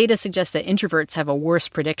 The data suggests that introverts have a worse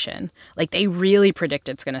prediction. Like they really predict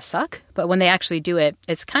it's going to suck, but when they actually do it,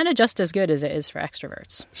 it's kind of just as good as it is for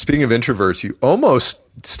extroverts. Speaking of introverts, you almost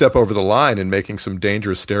step over the line in making some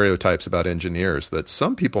dangerous stereotypes about engineers that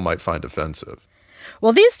some people might find offensive.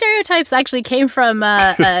 Well, these stereotypes actually came from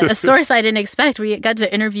a source I didn't expect. We got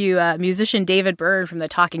to interview musician David Byrne from the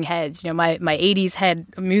Talking Heads. My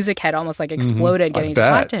 80s music head almost like exploded getting to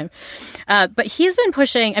talk to him. But he's been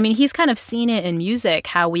pushing, he's kind of seen it in music,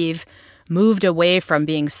 how we've moved away from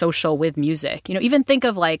being social with music. Even think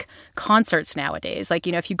of like concerts nowadays. Like,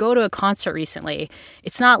 if you go to a concert recently,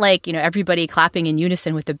 it's not like, everybody clapping in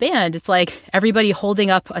unison with the band. It's like everybody holding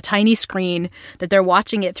up a tiny screen that they're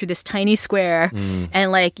watching it through this tiny square.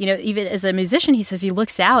 And like, even as a musician, he says he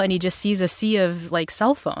looks out and he just sees a sea of like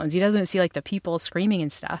cell phones. He doesn't see like the people screaming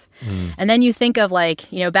and stuff. And then you think of like,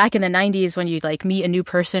 back in the 90s when you like meet a new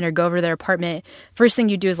person or go over to their apartment, first thing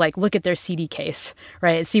you do is like look at their CD case,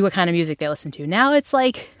 right? See what kind of music they listen to. Now it's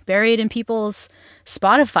like buried in people's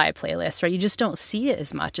Spotify playlists, right? You just don't see it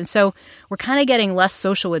as much. And so we're kind of getting less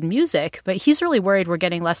social with music, but he's really worried we're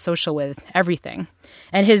getting less social with everything.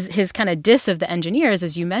 And his kind of diss of the engineers,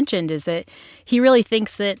 as you mentioned, is that he really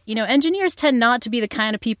thinks that, engineers tend not to be the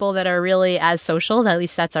kind of people that are really as social. At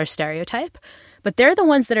least that's our stereotype. But they're the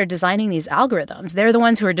ones that are designing these algorithms. They're the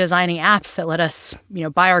ones who are designing apps that let us,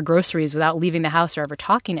 buy our groceries without leaving the house or ever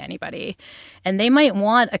talking to anybody. And they might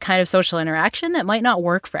want a kind of social interaction that might not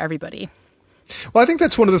work for everybody. Well, I think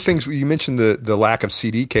that's one of the things you mentioned, the lack of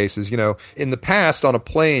CD cases. In the past on a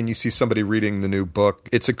plane, you see somebody reading the new book.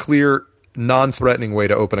 It's a clear, non-threatening way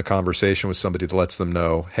to open a conversation with somebody that lets them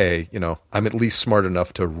know, hey, I'm at least smart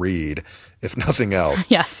enough to read, if nothing else.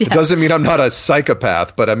 Yes. It doesn't mean I'm not a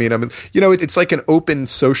psychopath, but it's like an open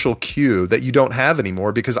social cue that you don't have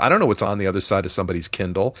anymore because I don't know what's on the other side of somebody's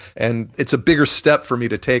Kindle. And it's a bigger step for me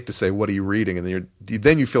to take to say, what are you reading? And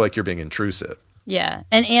then you feel like you're being intrusive. Yeah.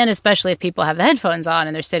 And especially if people have the headphones on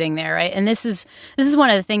and they're sitting there, right? And this is one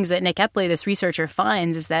of the things that Nick Epley, this researcher,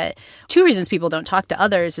 finds is that two reasons people don't talk to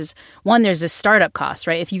others is one, there's this startup cost,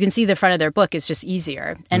 right? If you can see the front of their book, it's just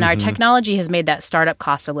easier. And our technology has made that startup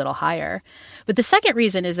cost a little higher. But the second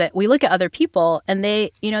reason is that we look at other people and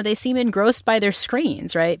they seem engrossed by their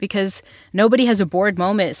screens, right? Because nobody has a bored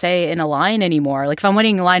moment, say, in a line anymore. Like if I'm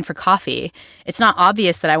waiting in line for coffee, it's not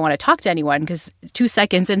obvious that I want to talk to anyone because 2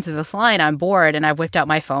 seconds into this line, I'm bored and I've whipped out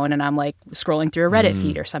my phone and I'm like scrolling through a Reddit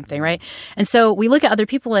feed or something, right? And so we look at other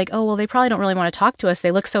people like, oh, well, they probably don't really want to talk to us.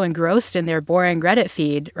 They look so engrossed in their boring Reddit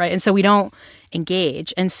feed, right? And so we don't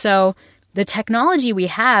engage. And so the technology we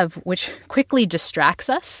have, which quickly distracts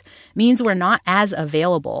us, means we're not as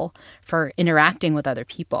available for interacting with other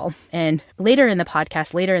people. And later in the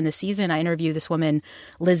podcast, later in the season, I interview this woman,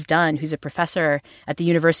 Liz Dunn, who's a professor at the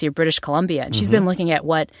University of British Columbia. And she's been looking at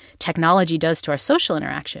what technology does to our social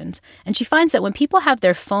interactions. And she finds that when people have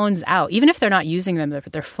their phones out, even if they're not using them,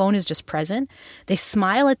 their phone is just present, they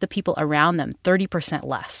smile at the people around them 30%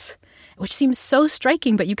 less. Which seems so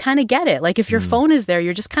striking, but you kind of get it. Like if your phone is there,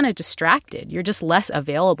 you're just kind of distracted. You're just less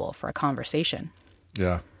available for a conversation.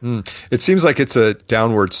 Yeah. It seems like it's a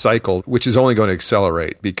downward cycle, which is only going to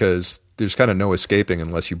accelerate because there's kind of no escaping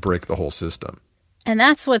unless you break the whole system. And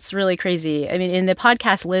that's what's really crazy. I mean, in the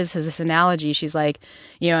podcast, Liz has this analogy. She's like,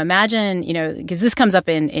 imagine, because this comes up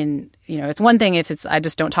in it's one thing if I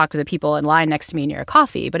just don't talk to the people in line next to me near a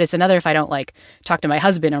coffee, but it's another if I don't like talk to my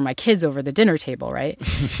husband or my kids over the dinner table, right?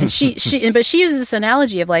 And but she uses this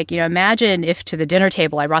analogy of like, imagine if to the dinner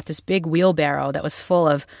table I brought this big wheelbarrow that was full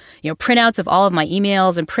of, printouts of all of my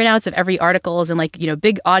emails and printouts of every articles and like,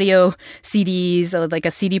 big audio CDs, like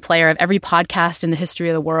a CD player of every podcast in the history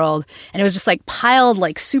of the world. And it was just like piled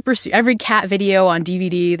like every cat video on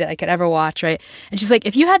DVD that I could ever watch, right? And she's like,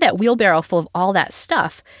 if you had that wheelbarrow full of all that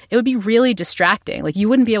stuff, it would be really distracting. Like you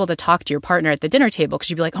wouldn't be able to talk to your partner at the dinner table because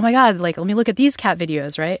you'd be like, oh my God, like let me look at these cat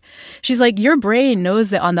videos, right? She's like, your brain knows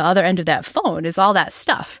that on the other end of that phone is all that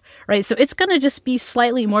stuff, right? So it's going to just be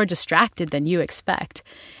slightly more distracted than you expect.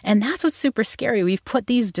 And that's what's super scary. We've put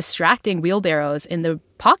these distracting wheelbarrows in the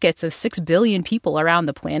pockets of 6 billion people around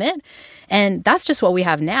the planet. And that's just what we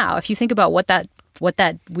have now. If you think about what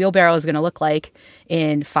that wheelbarrow is going to look like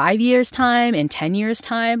in 5 years' time, in 10 years'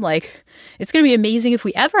 time, like it's going to be amazing if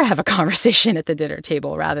we ever have a conversation at the dinner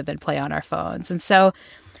table rather than play on our phones. And so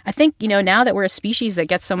I think, now that we're a species that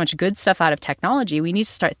gets so much good stuff out of technology, we need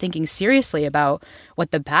to start thinking seriously about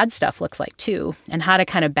what the bad stuff looks like too, and how to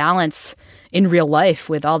kind of balance in real life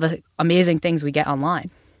with all the amazing things we get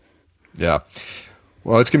online. Yeah.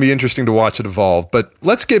 Well, it's going to be interesting to watch it evolve, but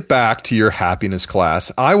let's get back to your happiness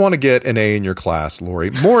class. I want to get an A in your class, Lori.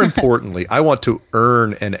 More importantly, I want to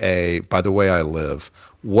earn an A by the way I live.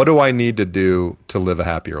 What do I need to do to live a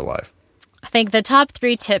happier life? I think the top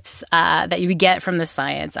 3 tips that you get from the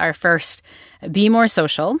science are first, be more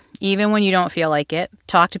social, even when you don't feel like it.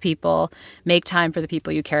 Talk to people, make time for the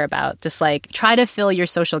people you care about. Just like try to fill your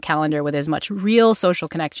social calendar with as much real social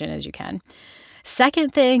connection as you can.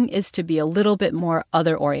 Second thing is to be a little bit more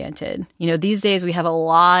other-oriented. These days we have a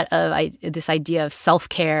lot of this idea of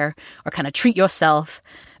self-care or kind of treat yourself.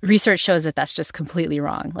 research shows that that's just completely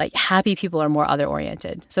wrong. Like happy people are more other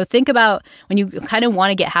oriented. So think about when you kind of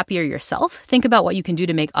want to get happier yourself, think about what you can do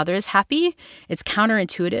to make others happy. It's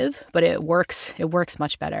counterintuitive, but it works. It works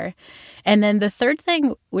much better. And then the third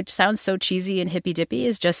thing, which sounds so cheesy and hippy dippy,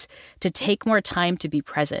 is just to take more time to be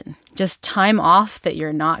present. Just time off that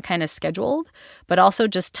you're not kind of scheduled, but also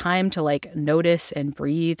just time to like notice and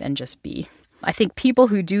breathe and just be. I think people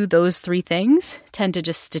who do those three things tend to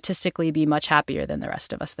just statistically be much happier than the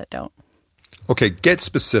rest of us that don't. Okay, get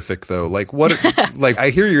specific though. Like what? Like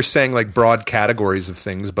I hear you're saying like broad categories of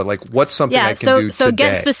things, but like what's something I can do today? So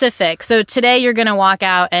get specific. So today you're going to walk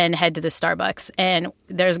out and head to the Starbucks, and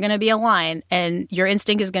there's going to be a line, and your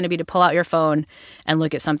instinct is going to be to pull out your phone and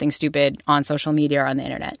look at something stupid on social media or on the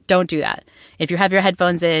internet. Don't do that. If you have your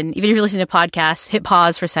headphones in, even if you're listening to podcasts, hit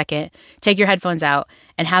pause for a second, take your headphones out,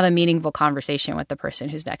 and have a meaningful conversation with the person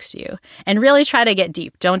who's next to you. And really try to get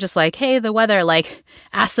deep. Don't just like, hey, the weather, like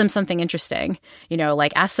ask them something interesting. You know,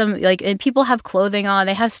 like ask them, like, and people have clothing on,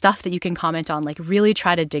 they have stuff that you can comment on, like really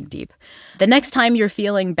try to dig deep. The next time you're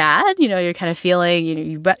feeling bad, you know, you're kind of feeling, you know,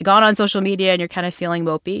 you've gone on social media and you're kind of feeling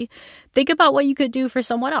mopey, think about what you could do for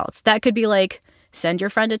someone else. That could be like, send your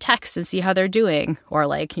friend a text and see how they're doing, or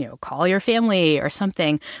like, you know, call your family or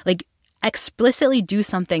something. Like, explicitly do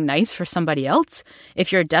something nice for somebody else.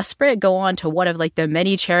 If you're desperate, go on to one of like the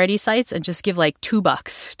many charity sites and just give like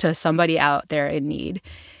 $2 to somebody out there in need.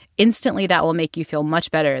 Instantly, that will make you feel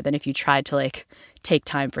much better than if you tried to like take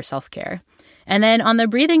time for self-care. And then on the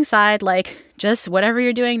breathing side, like just whatever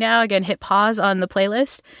you're doing now, again, hit pause on the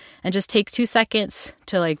playlist and just take 2 seconds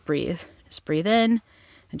to like breathe. Just breathe in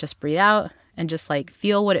and just breathe out and just like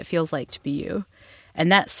feel what it feels like to be you. And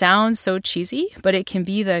that sounds so cheesy, but it can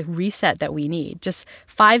be the reset that we need. Just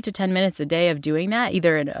 5 to 10 minutes a day of doing that,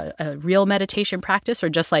 either in a real meditation practice or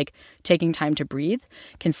just like taking time to breathe,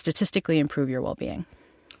 can statistically improve your well-being.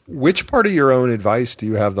 Which part of your own advice do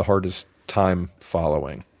you have the hardest time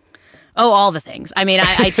following? Oh, all the things. I mean,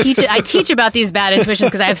 I teach about these bad intuitions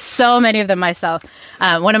because I have so many of them myself.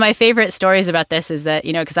 One of my favorite stories about this is that,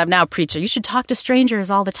 you know, because I've now preached, you should talk to strangers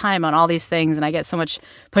all the time on all these things, and I get so much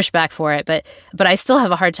pushback for it. But I still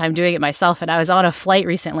have a hard time doing it myself. And I was on a flight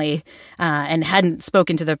recently and hadn't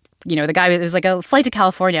spoken to the guy. It was like a flight to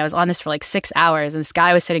California. I was on this for like 6 hours, and this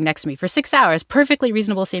guy was sitting next to me for 6 hours, perfectly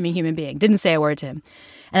reasonable seeming human being. Didn't say a word to him.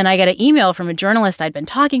 And I got an email from a journalist I'd been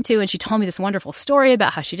talking to, and she told me this wonderful story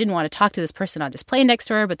about how she didn't want to talk to this person on this plane next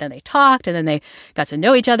to her, but then they talked, and then they got to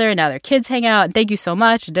know each other, and now their kids hang out, and thank you so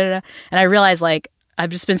much, and I realized, like, I've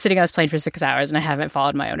just been sitting on this plane for 6 hours, and I haven't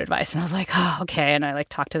followed my own advice. And I was like, oh, okay. And I like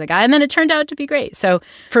talked to the guy, and then it turned out to be great. So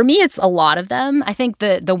for me, it's a lot of them. I think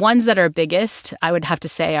the ones that are biggest, I would have to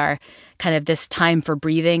say, are kind of this time for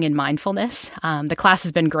breathing and mindfulness. The class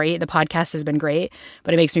has been great. The podcast has been great,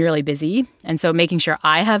 but it makes me really busy. And so making sure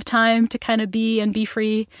I have time to kind of be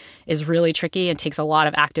free is really tricky and takes a lot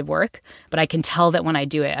of active work. But I can tell that when I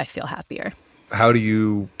do it, I feel happier. How do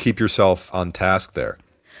you keep yourself on task there?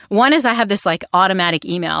 One is I have this like automatic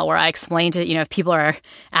email where I explain to, if people are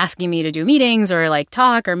asking me to do meetings or like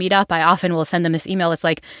talk or meet up, I often will send them this email that's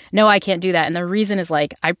like, no, I can't do that. And the reason is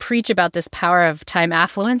like, I preach about this power of time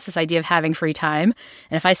affluence, this idea of having free time.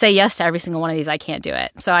 And if I say yes to every single one of these, I can't do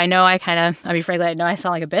it. So I know frankly, I know I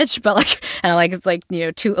sound like a bitch, but like, and it's like,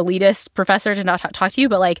 too elitist professor to not talk to you.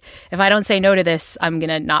 But like, if I don't say no to this, I'm going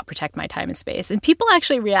to not protect my time and space. And people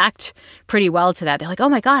actually react pretty well to that. They're like, oh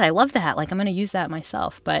my God, I love that. Like, I'm going to use that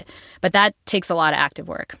myself. But that takes a lot of active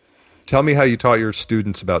work. Tell me how you taught your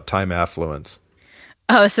students about time affluence.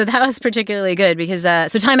 Oh, so that was particularly good because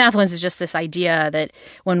so time affluence is just this idea that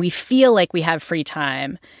when we feel like we have free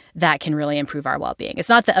time, that can really improve our well-being. It's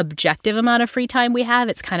not the objective amount of free time we have.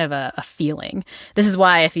 It's kind of a feeling. This is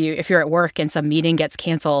why if you're at work and some meeting gets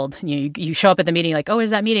canceled, you show up at the meeting like, oh, is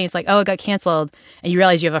that meeting? It's like, oh, it got canceled. And you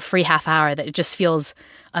realize you have a free half hour that it just feels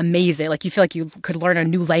amazing. Like you feel like you could learn a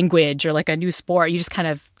new language or like a new sport. You just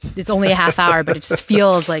it's only a half hour, but it just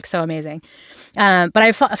feels like so amazing. But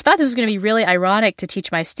I thought this was going to be really ironic to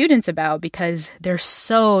teach my students about because they're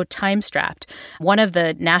so time strapped. One of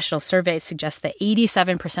the national surveys suggests that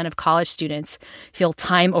 87% of college students feel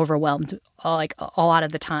time overwhelmed like a lot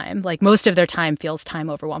of the time. Like most of their time feels time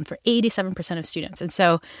overwhelmed for 87% of students. And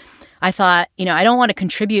so I thought, I don't want to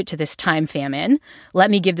contribute to this time famine. Let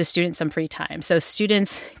me give the students some free time. So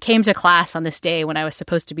students came to class on this day when I was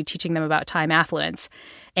supposed to be teaching them about time affluence.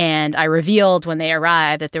 And I revealed when they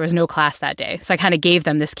arrived that there was no class that day. So I kind of gave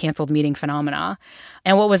them this canceled meeting phenomena.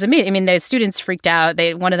 And what was amazing, I mean, the students freaked out.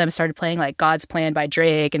 One of them started playing like God's Plan by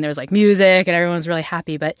Drake, and there was like music, and everyone was really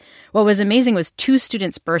happy. But what was amazing was 2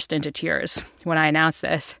 students burst into tears when I announced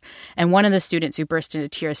this. And one of the students who burst into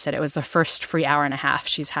tears said it was the first free hour and a half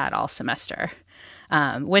she's had all semester.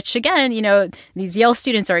 Which again, these Yale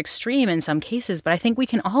students are extreme in some cases, but I think we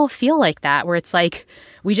can all feel like that, where it's like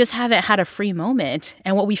we just haven't had a free moment.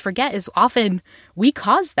 And what we forget is often we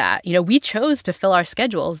caused that. We chose to fill our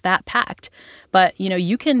schedules that packed. But,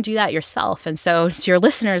 you can do that yourself. And so to your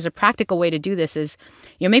listeners, a practical way to do this is,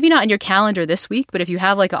 maybe not in your calendar this week, but if you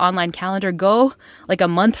have like an online calendar, go like a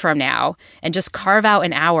month from now and just carve out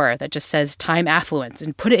an hour that just says time affluence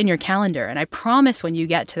and put it in your calendar. And I promise when you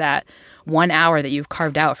get to that 1 hour that you've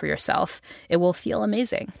carved out for yourself, it will feel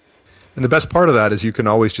amazing. And the best part of that is you can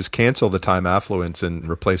always just cancel the time affluence and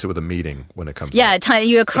replace it with a meeting when it comes. Yeah,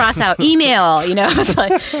 you cross out email, It's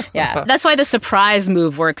like, yeah, that's why the surprise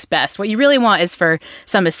move works best. What you really want is for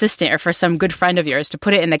some assistant or for some good friend of yours to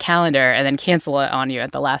put it in the calendar and then cancel it on you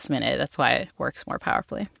at the last minute. That's why it works more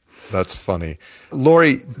powerfully. That's funny.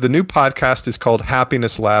 Lori, the new podcast is called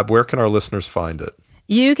Happiness Lab. Where can our listeners find it?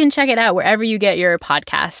 You can check it out wherever you get your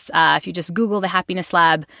podcasts. If you just Google the Happiness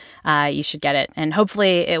Lab, you should get it. And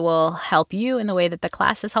hopefully it will help you in the way that the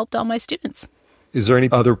class has helped all my students. Is there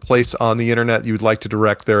any other place on the internet you would like to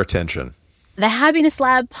direct their attention? The Happiness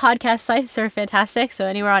Lab podcast sites are fantastic. So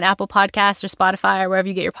anywhere on Apple Podcasts or Spotify or wherever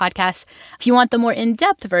you get your podcasts. If you want the more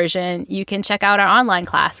in-depth version, you can check out our online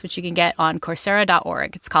class, which you can get on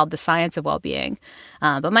Coursera.org. It's called The Science of Wellbeing.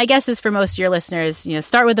 But my guess is for most of your listeners,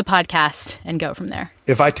 start with the podcast and go from there.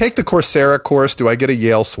 If I take the Coursera course, do I get a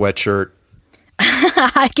Yale sweatshirt?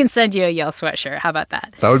 I can send you a Yale sweatshirt. How about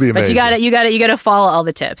that? That would be amazing. But you got to follow all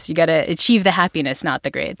the tips. You got to achieve the happiness, not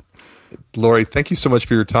the grade. Lori, thank you so much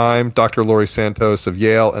for your time. Dr. Lori Santos of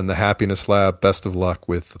Yale and the Happiness Lab. Best of luck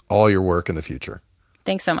with all your work in the future.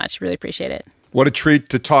 Thanks so much. Really appreciate it. What a treat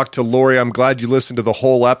to talk to Lori. I'm glad you listened to the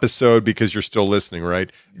whole episode because you're still listening,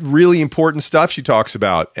 right? Really important stuff she talks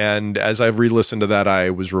about. And as I've re-listened to that, I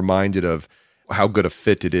was reminded of how good a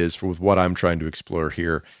fit it is with what I'm trying to explore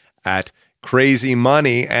here at Crazy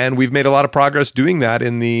Money. And we've made a lot of progress doing that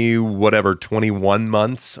in the 21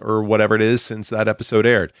 months or whatever it is since that episode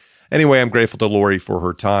aired. Anyway, I'm grateful to Lori for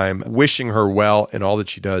her time, wishing her well in all that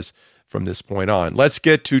she does from this point on. Let's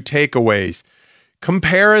get to takeaways.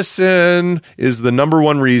 Comparison is the number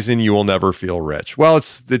one reason you will never feel rich. Well,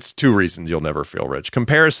 it's 2 reasons you'll never feel rich.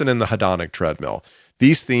 Comparison and the hedonic treadmill.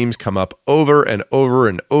 These themes come up over and over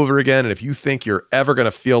and over again. And if you think you're ever going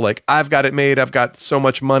to feel like I've got it made, I've got so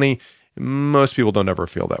much money, most people don't ever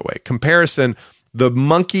feel that way. Comparison, the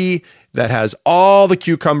monkey that has all the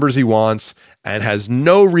cucumbers he wants and has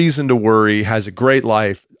no reason to worry, has a great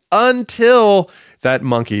life until that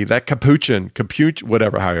monkey, that capuchin,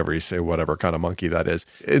 whatever, however you say, whatever kind of monkey that is,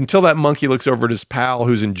 until that monkey looks over at his pal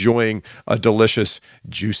who's enjoying a delicious,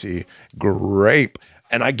 juicy grape.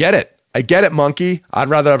 And I get it, monkey. I'd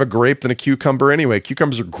rather have a grape than a cucumber anyway.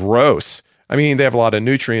 Cucumbers are gross. I mean, they have a lot of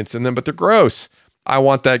nutrients in them, but they're gross. I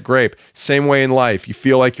want that grape. Same way in life. You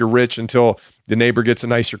feel like you're rich until the neighbor gets a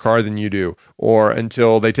nicer car than you do, or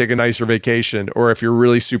until they take a nicer vacation, or if you're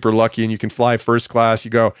really super lucky and you can fly first class,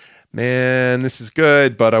 you go, man, this is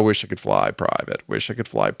good, but I wish I could fly private.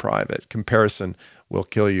 Comparison will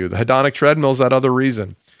kill you. The hedonic treadmill is that other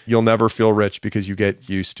reason. You'll never feel rich because you get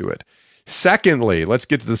used to it. Secondly, let's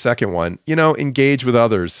get to the second one. Engage with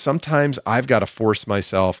others. Sometimes I've got to force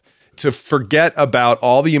myself to forget about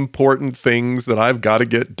all the important things that I've got to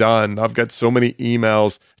get done. I've got so many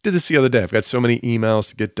emails. I did this the other day. I've got so many emails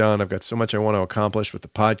to get done. I've got so much I want to accomplish with the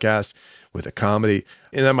podcast, with the comedy.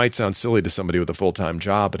 And that might sound silly to somebody with a full-time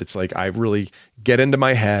job, but it's like I really get into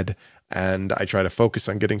my head and I try to focus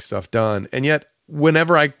on getting stuff done. And yet,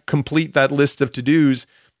 whenever I complete that list of to-dos,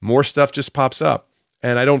 more stuff just pops up.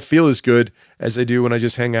 And I don't feel as good as I do when I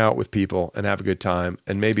just hang out with people and have a good time.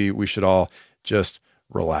 And maybe we should all just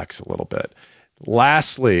relax a little bit.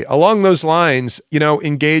 Lastly, along those lines,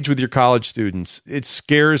 engage with your college students. It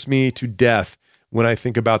scares me to death when I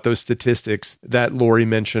think about those statistics that Lori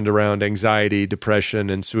mentioned around anxiety, depression,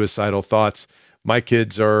 and suicidal thoughts. My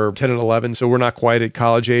kids are 10 and 11, so we're not quite at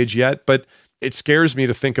college age yet, but it scares me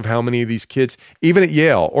to think of how many of these kids, even at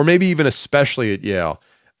Yale, or maybe even especially at Yale,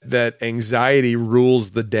 that anxiety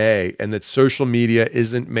rules the day and that social media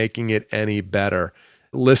isn't making it any better.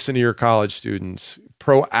 Listen to your college students.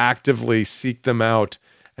 Proactively seek them out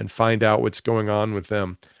and find out what's going on with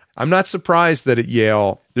them. I'm not surprised that at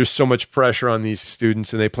Yale, there's so much pressure on these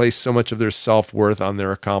students and they place so much of their self-worth on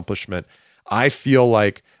their accomplishment. I feel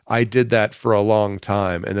like I did that for a long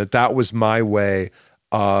time, and that was my way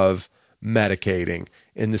of medicating,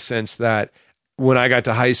 in the sense that when I got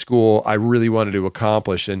to high school, I really wanted to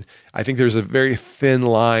accomplish. And I think there's a very thin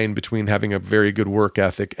line between having a very good work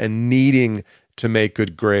ethic and needing to make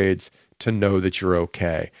good grades to know that you're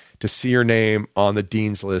okay, to see your name on the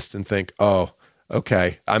dean's list and think, oh,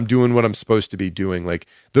 okay, I'm doing what I'm supposed to be doing. Like,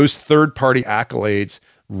 those third-party accolades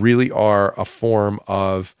really are a form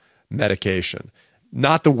of medication.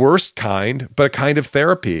 Not the worst kind, but a kind of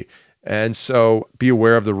therapy. And so be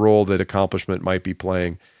aware of the role that accomplishment might be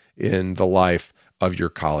playing in the life of your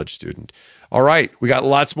college student. All right, we got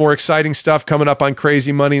lots more exciting stuff coming up on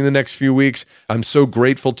Crazy Money in the next few weeks. I'm so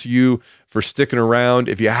grateful to you for sticking around.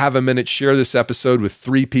 If you have a minute, share this episode with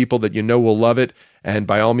 3 people that you know will love it. And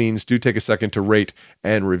by all means, do take a second to rate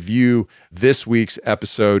and review this week's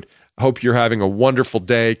episode. I hope you're having a wonderful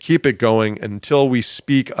day. Keep it going. Until we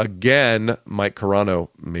speak again, Mike Carano,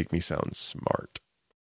 make me sound smart.